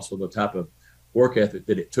saw also the type of work ethic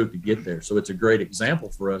that it took to get there. So it's a great example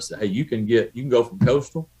for us that, hey, you can go from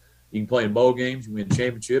coastal, you can play in bowl games, you win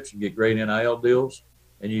championships, you get great NIL deals,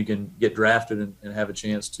 and you can get drafted and have a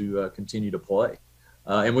chance to continue to play.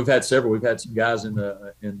 And we've had several. We've had some guys in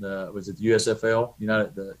the was it the USFL?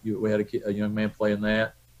 We had a young man playing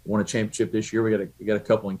that. Won a championship this year. We got a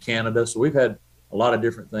couple in Canada. So we've had a lot of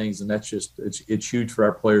different things, and that's just it's huge for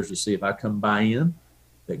our players to see if I come buy in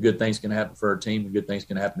that good things can happen for our team and good things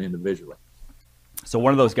can happen individually. So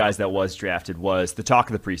one of those guys that was drafted was the talk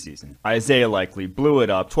of the preseason. Isaiah Likely blew it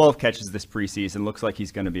up, 12 catches this preseason. Looks like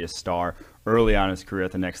he's going to be a star early on in his career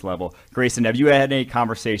at the next level. Grayson, have you had any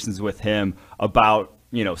conversations with him about,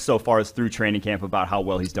 you know, so far as through training camp, about how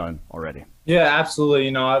well he's done already? Yeah, absolutely.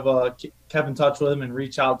 You know, I've kept in touch with him and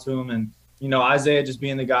reached out to him. And, you know, Isaiah just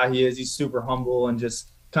being the guy he is, he's super humble and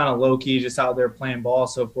just kind of low-key, just out there playing ball.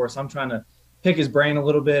 So, of course, I'm trying to pick his brain a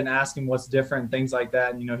little bit and ask him what's different and things like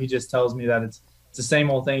that. And, you know, he just tells me that it's the same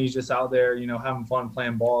old thing. He's just out there, you know, having fun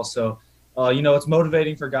playing ball. So, you know, it's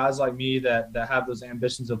motivating for guys like me that have those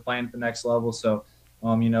ambitions of playing at the next level. So,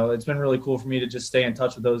 you know, it's been really cool for me to just stay in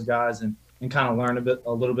touch with those guys and kind of learn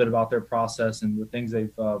a little bit about their process and the things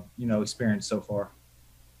they've, you know, experienced so far.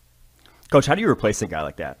 Coach, how do you replace a guy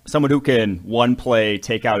like that? Someone who can one play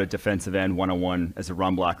take out a defensive end one-on-one as a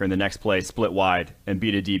run blocker, and the next play split wide and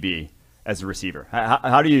beat a DB as a receiver.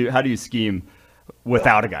 How do you scheme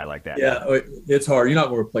without a guy like that? Yeah, it's hard. You're not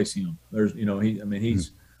going to replace him. There's, you know, he's you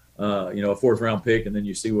know, a 4th round pick, and then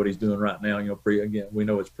you see what he's doing right now. You know, again, we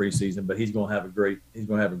know it's preseason, but he's going to have a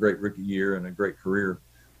great rookie year and a great career.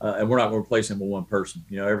 And we're not going to replace him with one person.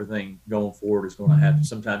 You know, everything going forward is going to happen.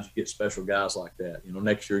 Sometimes you get special guys like that. You know,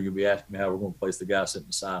 next year you'll be asking me how we're going to replace the guy sitting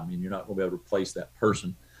beside me, and you're not going to be able to replace that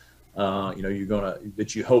person. You know,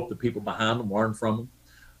 but you hope the people behind them learn from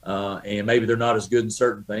them. And maybe they're not as good in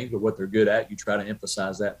certain things, but what they're good at, you try to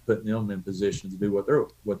emphasize that, putting them in position to do what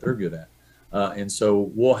they're good at. And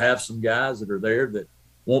so we'll have some guys that are there that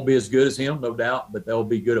won't be as good as him, no doubt, but they'll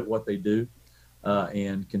be good at what they do.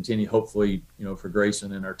 And continue, hopefully, you know, for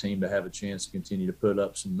Grayson and our team to have a chance to continue to put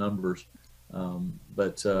up some numbers.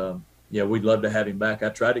 Yeah, we'd love to have him back. I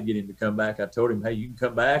tried to get him to come back. I told him, hey, you can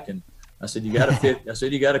come back. And I said, you got to fit. I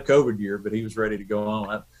said, you got a COVID year, but he was ready to go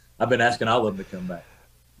on. I've been asking all of them to come back.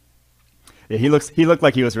 Yeah, he looked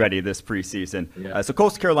like he was ready this preseason. Yeah. So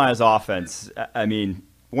Coastal Carolina's offense, I mean,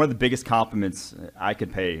 one of the biggest compliments I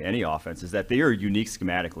could pay any offense is that they are unique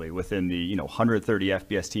schematically within the 130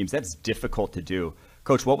 FBS teams. That's difficult to do.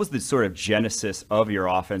 Coach, what was the sort of genesis of your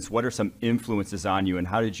offense? What are some influences on you, and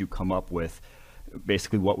how did you come up with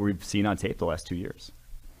basically what we've seen on tape the last 2 years?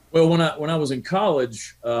 Well, when I was in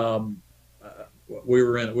college, we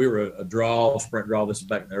were a draw, sprint draw. This is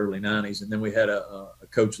back in the early 90s. And then we had a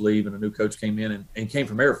coach leave and a new coach came in and came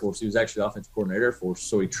from Air Force. He was actually offensive coordinator Air Force.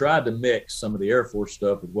 So he tried to mix some of the Air Force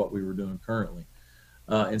stuff with what we were doing currently.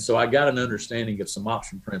 And so I got an understanding of some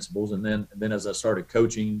option principles. And then as I started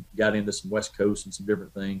coaching, got into some West Coast and some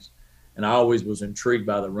different things. And I always was intrigued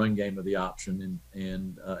by the run game of the option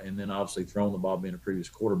and then obviously throwing the ball, being a previous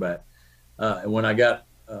quarterback. And when I got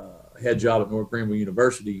head job at North Greenville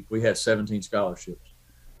University, we had 17 scholarships.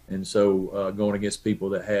 And so going against people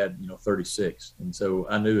that had, 36. And so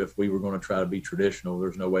I knew if we were going to try to be traditional,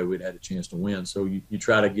 there's no way we'd had a chance to win. So you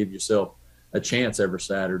try to give yourself a chance every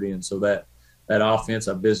Saturday. And so that offense,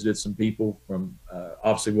 I visited some people from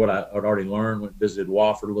obviously what I had already learned, went visited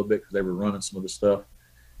Wofford a little bit because they were running some of the stuff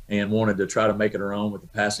and wanted to try to make it our own with the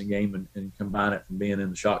passing game and combine it from being in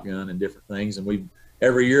the shotgun and different things. And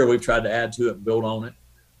every year we've tried to add to it and build on it.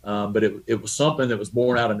 But it was something that was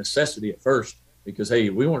born out of necessity at first because, hey,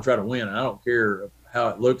 we want to try to win. And I don't care how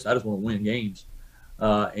it looks. I just want to win games.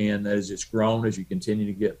 And as it's grown, as you continue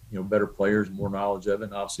to get, better players and more knowledge of it,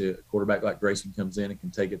 and obviously a quarterback like Grayson comes in and can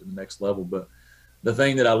take it to the next level. But the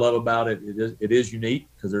thing that I love about it is unique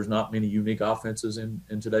because there's not many unique offenses in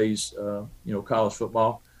today's, college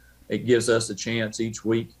football. It gives us a chance each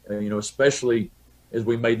week, especially as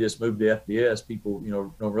we made this move to FBS. People,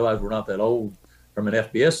 don't realize we're not that old. From an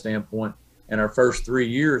FBS standpoint, in our first 3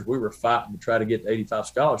 years, we were fighting to try to get to 85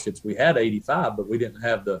 scholarships. We had 85, but we didn't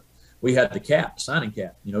have we had the cap, signing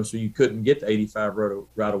cap, so you couldn't get to 85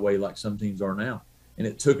 right away like some teams are now. And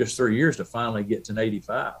it took us 3 years to finally get to an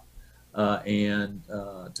 85 and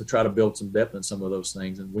to try to build some depth in some of those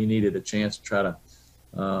things. And we needed a chance to try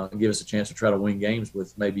to give us a chance to try to win games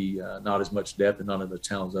with maybe not as much depth and not as much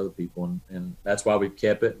talent as other people. And that's why we've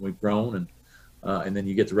kept it and we've grown. And then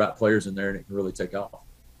you get the right players in there and it can really take off.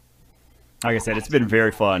 Like I said, it's been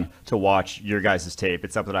very fun to watch your guys' tape.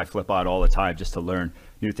 It's something I flip out all the time just to learn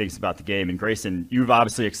new things about the game. And Grayson, you've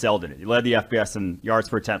obviously excelled in it. You led the FBS in yards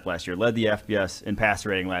per attempt last year, led the FBS in pass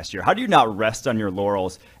rating last year. How do you not rest on your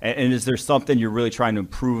laurels? And is there something you're really trying to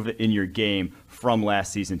improve in your game from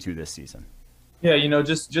last season to this season? Yeah,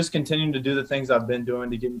 just continuing to do the things I've been doing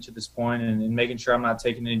to get me to this point and making sure I'm not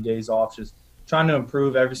taking any days off, just trying to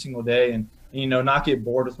improve every single day and not get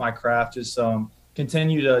bored with my craft, just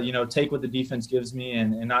continue to, take what the defense gives me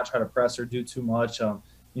and not try to press or do too much.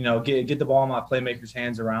 Get the ball in my playmakers'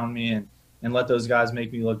 hands around me and let those guys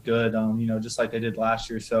make me look good, just like they did last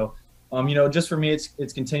year. So, just for me,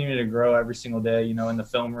 it's continuing to grow every single day, in the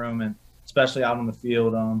film room and especially out on the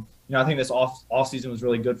field. I think this off season was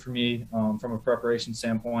really good for me from a preparation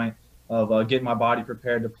standpoint of getting my body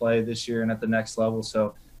prepared to play this year and at the next level.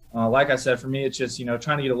 So, like I said, for me, it's just,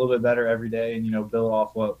 trying to get a little bit better every day and, build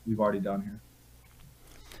off what we've already done here.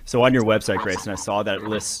 So on your website, Grayson, I saw that it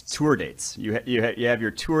lists tour dates. You have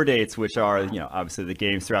your tour dates, which are, obviously the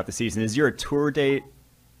games throughout the season. Is your a tour date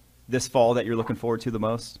this fall that you're looking forward to the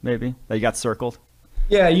most, maybe, that you got circled?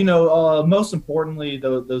 Yeah, most importantly,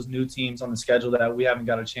 those new teams on the schedule that we haven't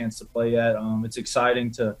got a chance to play yet. It's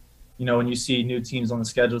exciting to, when you see new teams on the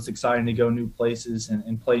schedule, it's exciting to go new places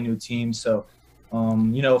and play new teams. So,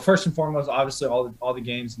 first and foremost, obviously all the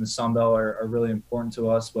games in the Sun Belt are really important to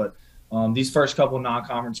us, but these first couple of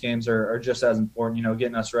non-conference games are just as important,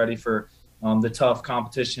 getting us ready for the tough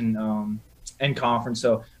competition in conference.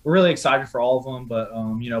 So we're really excited for all of them, but,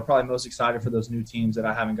 probably most excited for those new teams that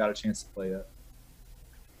I haven't got a chance to play yet.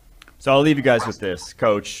 So I'll leave you guys with this.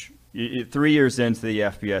 Coach, 3 years into the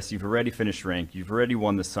FBS, you've already finished ranked. You've already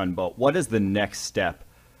won the Sun Belt. What does the next step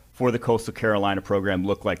for the Coastal Carolina program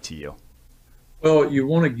look like to you? Well, you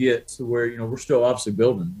want to get to where, we're still obviously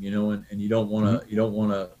building, and you don't want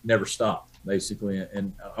to never stop, basically.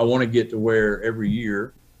 And I want to get to where every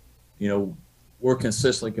year, we're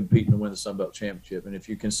consistently competing to win the Sun Belt Championship. And if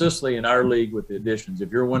you're consistently in our league with the additions, if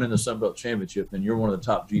you're winning the Sun Belt Championship, then you're one of the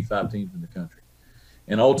top G5 teams in the country.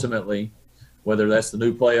 And ultimately, whether that's the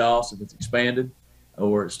new playoffs, if it's expanded,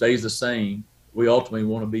 or it stays the same, we ultimately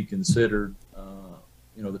want to be considered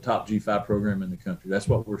the top G5 program in the country. That's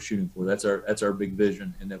what we're shooting for. That's our big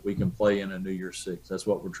vision, and that we can play in a New Year's Six. That's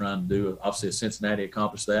what we're trying to do. Obviously, Cincinnati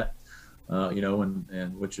accomplished that,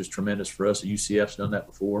 and which is tremendous for us. UCF's done that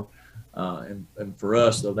before, and for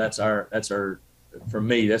us though, that's our for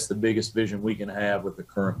me, that's the biggest vision we can have with the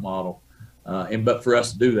current model. But for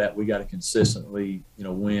us to do that, we got to consistently,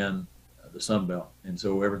 win the Sun Belt. And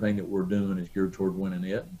so everything that we're doing is geared toward winning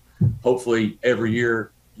it. And hopefully every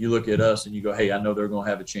year you look at us and you go, hey, I know they're going to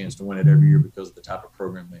have a chance to win it every year because of the type of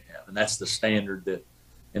program they have. And that's the standard that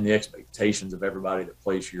and the expectations of everybody that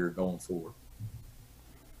plays here going forward.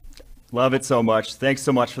 Love it so much. Thanks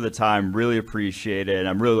so much for the time. Really appreciate it. And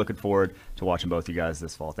I'm really looking forward to watching both you guys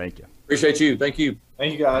this fall. Thank you. Appreciate you. Thank you.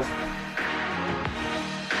 Thank you, guys.